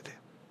करते थे।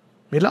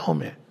 मिला हूं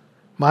मैं,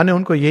 माने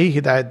उनको यही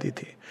हिदायत दी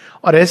थी।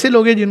 और ऐसे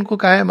लोग हैं जिनको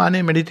कहा है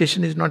माने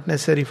meditation is not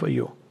necessary for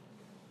you,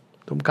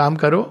 तुम काम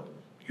करो,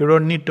 you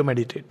don't need to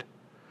meditate.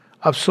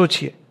 अब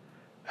सोचिए,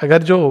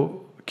 अगर जो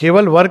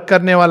केवल वर्क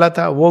करने वाला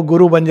था वो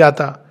गुरु बन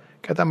जाता,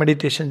 कहता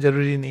मेडिटेशन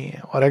जरूरी नहीं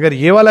है। और अगर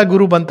ये वाला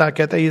गुरु बनता,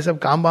 कहता ये सब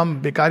काम वाम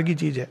बेकार की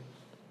चीज है,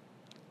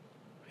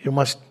 you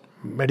must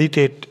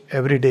meditate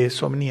every day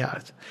so many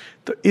hours.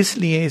 तो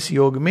इसलिए इस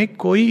योग में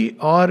कोई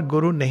और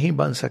गुरु नहीं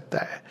बन सकता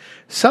है।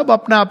 सब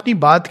अपना अपनी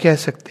बात कह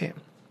सकते हैं,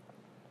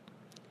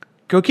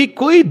 क्योंकि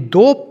कोई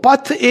दो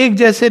पथ एक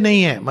जैसे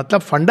नहीं है,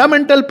 मतलब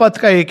फंडामेंटल पथ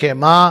का एक है,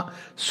 माँ,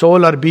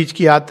 सोल और बीच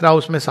की यात्रा,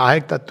 उसमें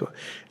सहायक तत्व।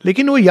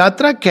 लेकिन वो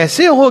यात्रा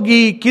कैसे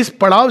होगी, किस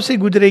पड़ाव से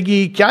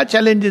गुजरेगी, क्या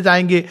चैलेंजेस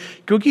आएंगे,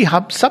 क्योंकि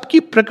हम सबकी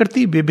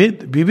प्रकृति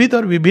विविध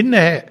और विभिन्न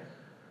है।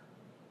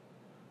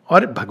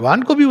 और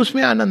भगवान को भी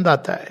उसमें आनंद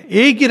आता है।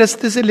 एक ही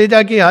रास्ते से ले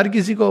जाके हर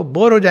किसी को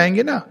बोर हो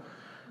जाएंगे ना,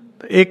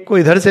 तो एक को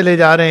इधर से ले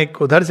जा रहे हैं, एक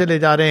को उधर से ले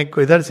जा रहे हैं, एक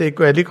को इधर से, एक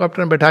को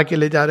हेलीकॉप्टर में बैठा के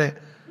ले जा रहे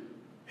हैं,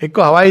 एक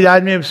को हवाई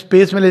जहाज में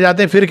स्पेस में ले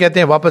जाते हैं, फिर कहते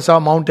हैं वापस आओ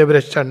माउंट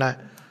एवरेस्ट चढ़ना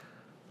है।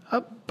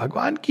 अब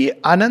भगवान की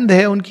आनंद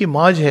है, उनकी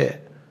मौज है।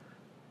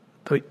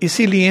 तो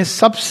इसीलिए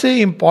सबसे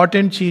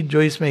इंपॉर्टेंट चीज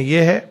जो इसमें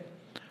यह है,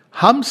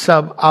 हम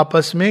सब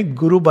आपस में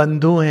गुरु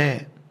बंधु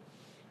हैं,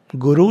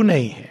 गुरु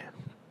नहीं है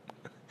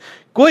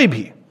कोई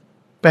भी।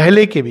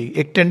 पहले के भी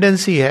एक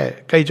टेंडेंसी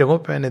है, कई जगहों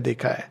पे मैंने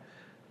देखा है,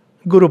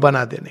 गुरु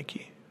बना देने की।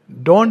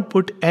 Don't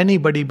put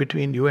anybody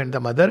between you and the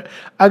mother.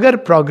 अगर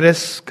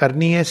प्रोग्रेस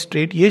करनी है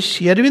स्ट्रेट, ये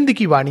श्री अरविंद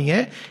की वाणी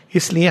है,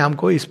 इसलिए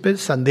हमको इस पे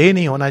संदेह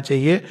नहीं होना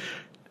चाहिए।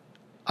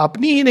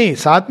 अपनी ही नहीं,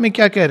 साथ में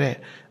क्या कह रहे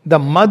हैं, the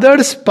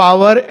mother's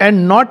power and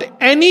not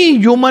any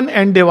human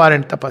Endeavour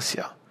and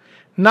तपस्या।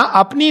 ना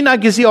अपनी ना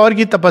किसी और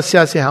की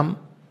तपस्या से हम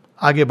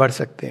आगे बढ़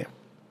सकते हैं।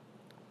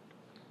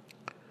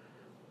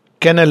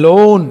 कैन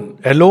अलोन,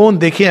 अलोन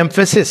देखिए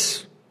एम्फेसिस,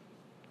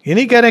 ये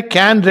नहीं कह रहे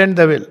can rent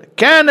the will,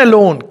 can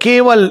alone,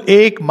 केवल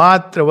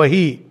एकमात्र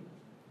वही,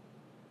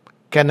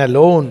 can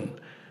alone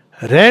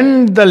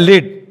rent the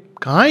lid.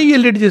 कहां है ये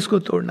लिड जिसको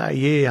तोड़ना है?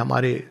 ये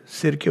हमारे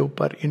सिर के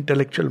ऊपर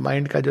इंटेलेक्चुअल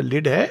माइंड का जो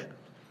लिड है,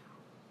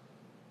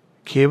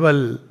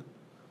 केवल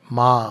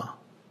मां,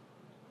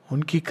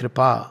 उनकी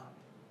कृपा,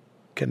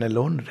 can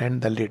alone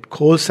rent the lid,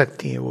 खोल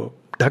सकती है वो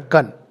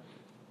ढक्कन।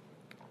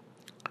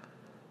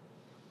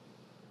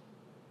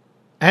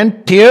 एंड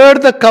टेयर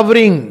द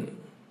कवरिंग,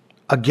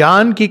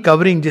 अज्ञान की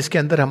कवरिंग जिसके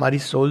अंदर हमारी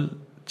सोल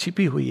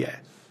छिपी हुई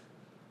है,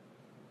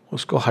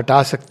 उसको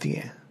हटा सकती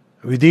हैं,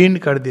 विदीर्ण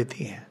कर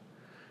देती हैं,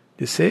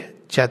 जिससे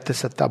चैत्य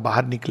सत्ता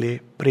बाहर निकले,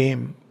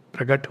 प्रेम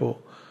प्रकट हो,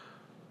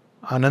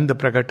 आनंद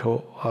प्रकट हो,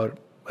 और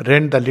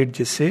रेंट द लिड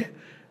जिससे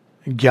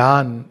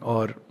ज्ञान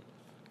और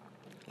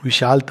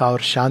विशालता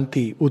और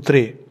शांति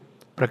उतरे,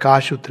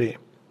 प्रकाश उतरे।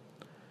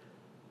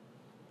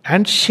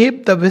 And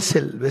shape the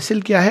vessel,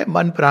 vessel क्या है?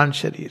 मन प्राण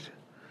शरीर।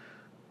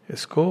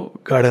 इसको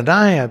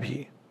गढ़ना है,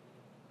 अभी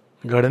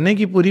गढ़ने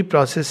की पूरी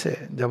प्रोसेस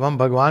है। जब हम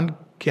भगवान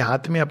के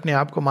हाथ में अपने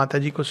आप को माता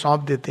जी को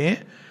सौंप देते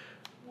हैं,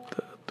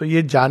 तो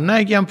ये जानना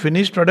है कि हम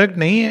फिनिश प्रोडक्ट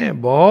नहीं है,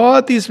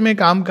 बहुत इसमें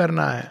काम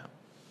करना है।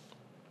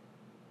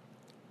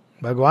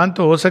 भगवान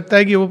तो हो सकता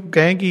है कि वो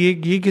कहें कि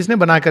ये किसने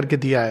बना करके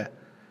दिया है?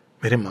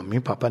 मेरे मम्मी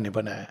पापा ने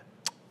बनाया।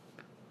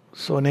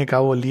 सोने का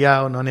वो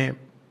लिया उन्होंने,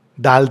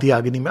 डाल दिया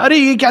अग्नि में, अरे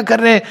ये क्या कर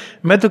रहे हैं,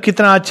 मैं तो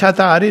कितना अच्छा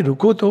था, अरे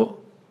रुको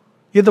तो,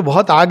 ये तो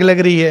बहुत आग लग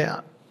रही है,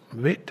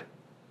 वेट,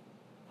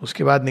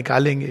 उसके बाद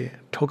निकालेंगे,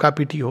 ठोका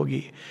पीटी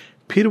होगी,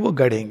 फिर वो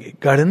गढ़ेंगे।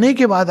 गढ़ने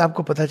के बाद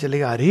आपको पता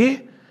चलेगा,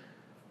 अरे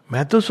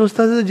मैं तो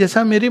सोचता था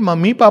जैसा मेरे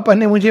मम्मी पापा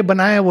ने मुझे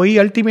बनाया वही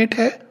अल्टीमेट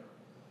है।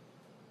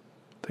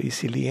 तो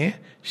इसीलिए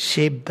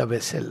शेप द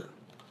वेसल,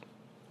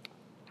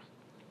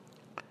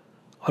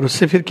 और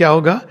उससे फिर क्या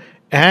होगा?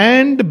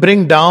 And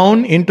bring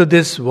down into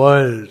this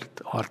world,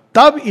 और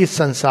तब इस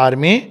संसार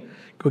में,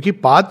 क्योंकि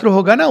पात्र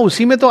होगा ना,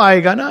 उसी में तो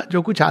आएगा ना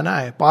जो कुछ आना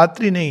है,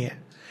 पात्र ही नहीं है।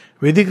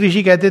 वैदिक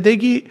ऋषि कहते थे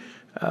कि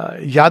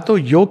या तो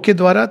योग के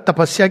द्वारा,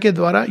 तपस्या के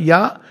द्वारा, या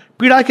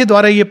पीड़ा के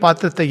द्वारा ये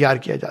पात्र तैयार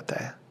किया जाता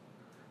है।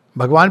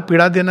 भगवान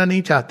पीड़ा देना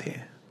नहीं चाहते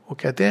हैं, वो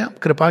कहते हैं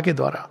कृपा के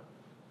द्वारा,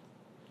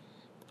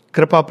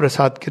 कृपा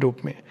प्रसाद के रूप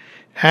में।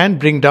 And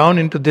bring down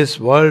into this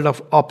world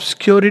of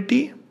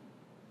obscurity,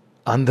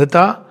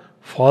 अंधता,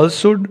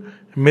 फॉल्सहुड,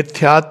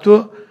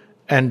 मिथ्यात्व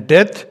एंड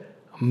डेथ,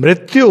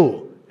 मृत्यु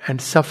एंड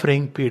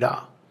सफरिंग, पीड़ा।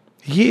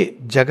 ये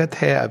जगत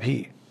है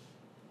अभी।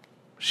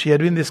 श्री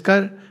अरविंद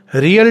इसका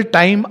रियल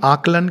टाइम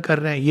आकलन कर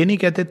रहे हैं। ये नहीं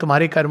कहते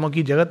तुम्हारे कर्मों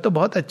की, जगत तो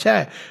बहुत अच्छा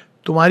है,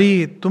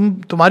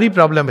 तुम्हारी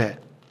प्रॉब्लम है,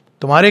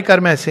 तुम्हारे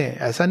कर्म ऐसे हैं,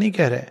 ऐसा नहीं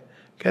कह रहे।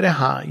 कह रहे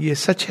हाँ ये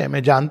सच है,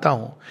 मैं जानता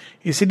हूं।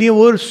 इसलिए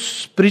वो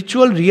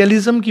स्पिरिचुअल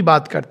रियलिज्म की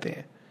बात करते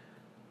हैं।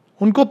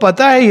 उनको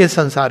पता है ये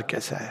संसार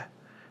कैसा है,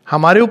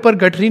 हमारे ऊपर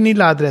गठरी नहीं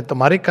लाद रहे,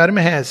 तुम्हारे कर्म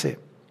है ऐसे,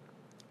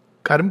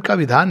 कर्म का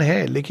विधान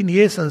है। लेकिन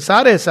ये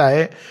संसार ऐसा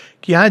है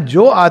कि यहां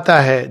जो आता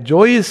है,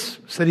 जो इस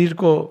शरीर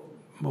को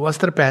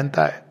वस्त्र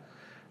पहनता है,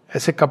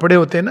 ऐसे कपड़े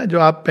होते हैं ना जो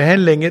आप पहन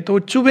लेंगे तो वो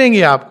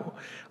चुभेंगे आपको।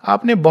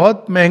 आपने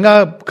बहुत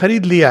महंगा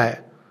खरीद लिया है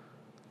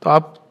तो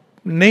आप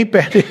नहीं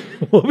पहने,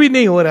 वो भी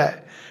नहीं हो रहा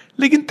है,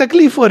 लेकिन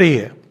तकलीफ हो रही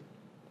है।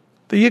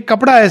 तो ये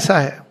कपड़ा ऐसा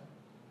है,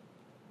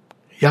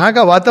 यहां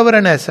का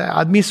वातावरण ऐसा है।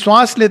 आदमी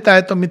श्वास लेता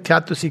है तो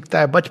मिथ्यात्व सीखता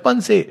है, बचपन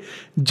से,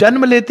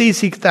 जन्म लेते ही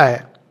सीखता है।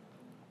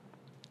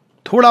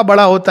 थोड़ा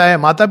बड़ा होता है,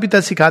 माता पिता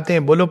सिखाते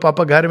हैं, बोलो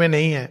पापा घर में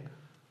नहीं है,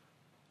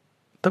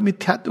 तो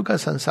मिथ्यात्व का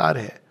संसार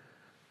है।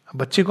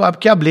 बच्चे को आप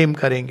क्या ब्लेम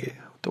करेंगे,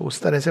 तो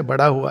उस तरह से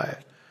बड़ा हुआ है।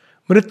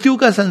 मृत्यु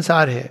का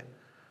संसार है,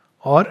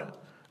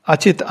 और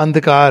अचित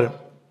अंधकार,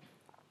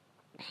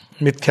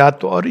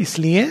 मिथ्यात्व, और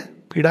इसलिए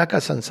पीड़ा का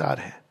संसार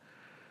है।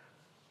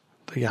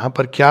 तो यहां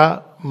पर क्या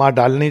मां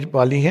डालने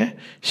वाली है?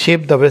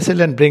 Shape the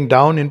vessel and bring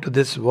down into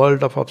this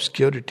world of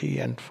obscurity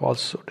and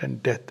falsehood and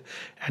death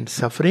and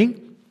suffering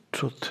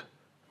truth.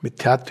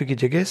 मिथ्यात्व की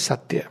जगह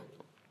सत्य,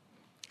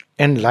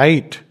 एंड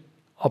लाइट,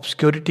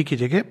 ऑब्सक्योरिटी की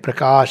जगह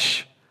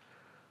प्रकाश,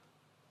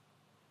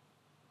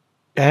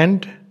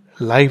 and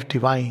life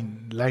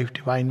divine. Life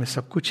divine में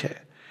सब कुछ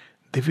है.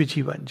 दिव्य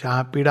जीवन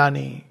जहां पीड़ा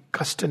नहीं,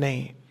 कष्ट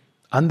नहीं,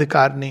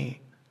 अंधकार नहीं,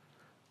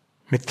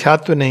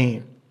 मिथ्यात्व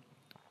नहीं,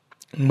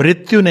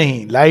 मृत्यु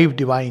नहीं. लाइफ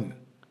डिवाइन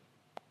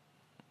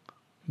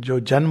जो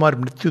जन्म और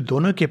मृत्यु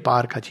दोनों के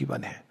पार का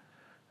जीवन है,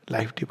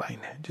 लाइफ डिवाइन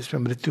है,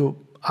 जिसमें मृत्यु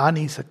आ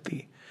नहीं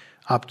सकती.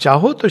 आप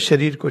चाहो तो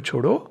शरीर को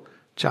छोड़ो,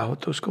 चाहो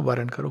तो उसको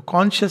वर्ण करो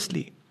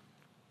कॉन्शियसली.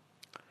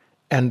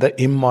 एंड द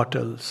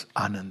इमॉर्टल्स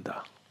आनंद,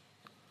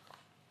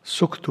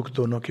 सुख दुख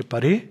दोनों के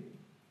परे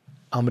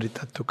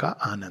अमृतत्व का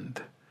आनंद.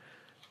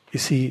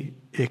 इसी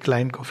एक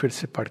लाइन को फिर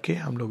से पढ़ के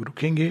हम लोग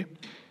रुकेंगे.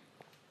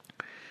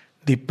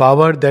 The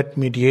power that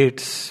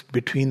mediates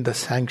between the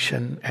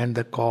sanction and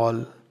the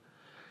call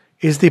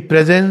is the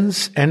presence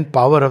and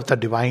power of the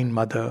Divine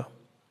Mother.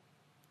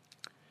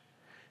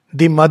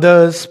 The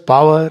Mother's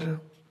power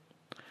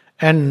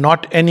and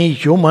not any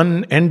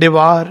human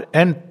endeavor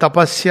and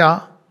tapasya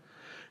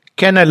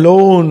can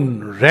alone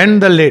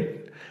rend the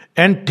lid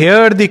and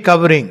tear the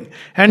covering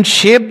and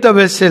shape the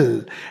vessel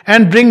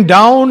and bring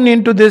down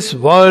into this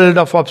world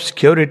of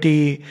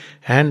obscurity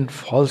and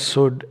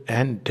falsehood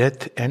and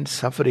death and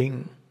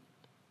suffering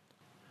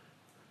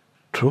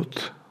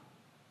truth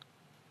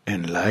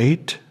and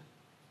light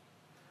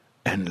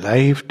and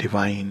life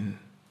divine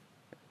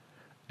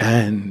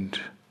and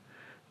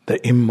the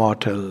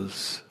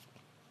immortals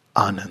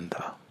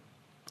Ananda.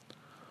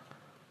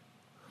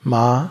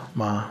 Ma,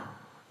 ma,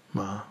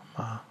 ma.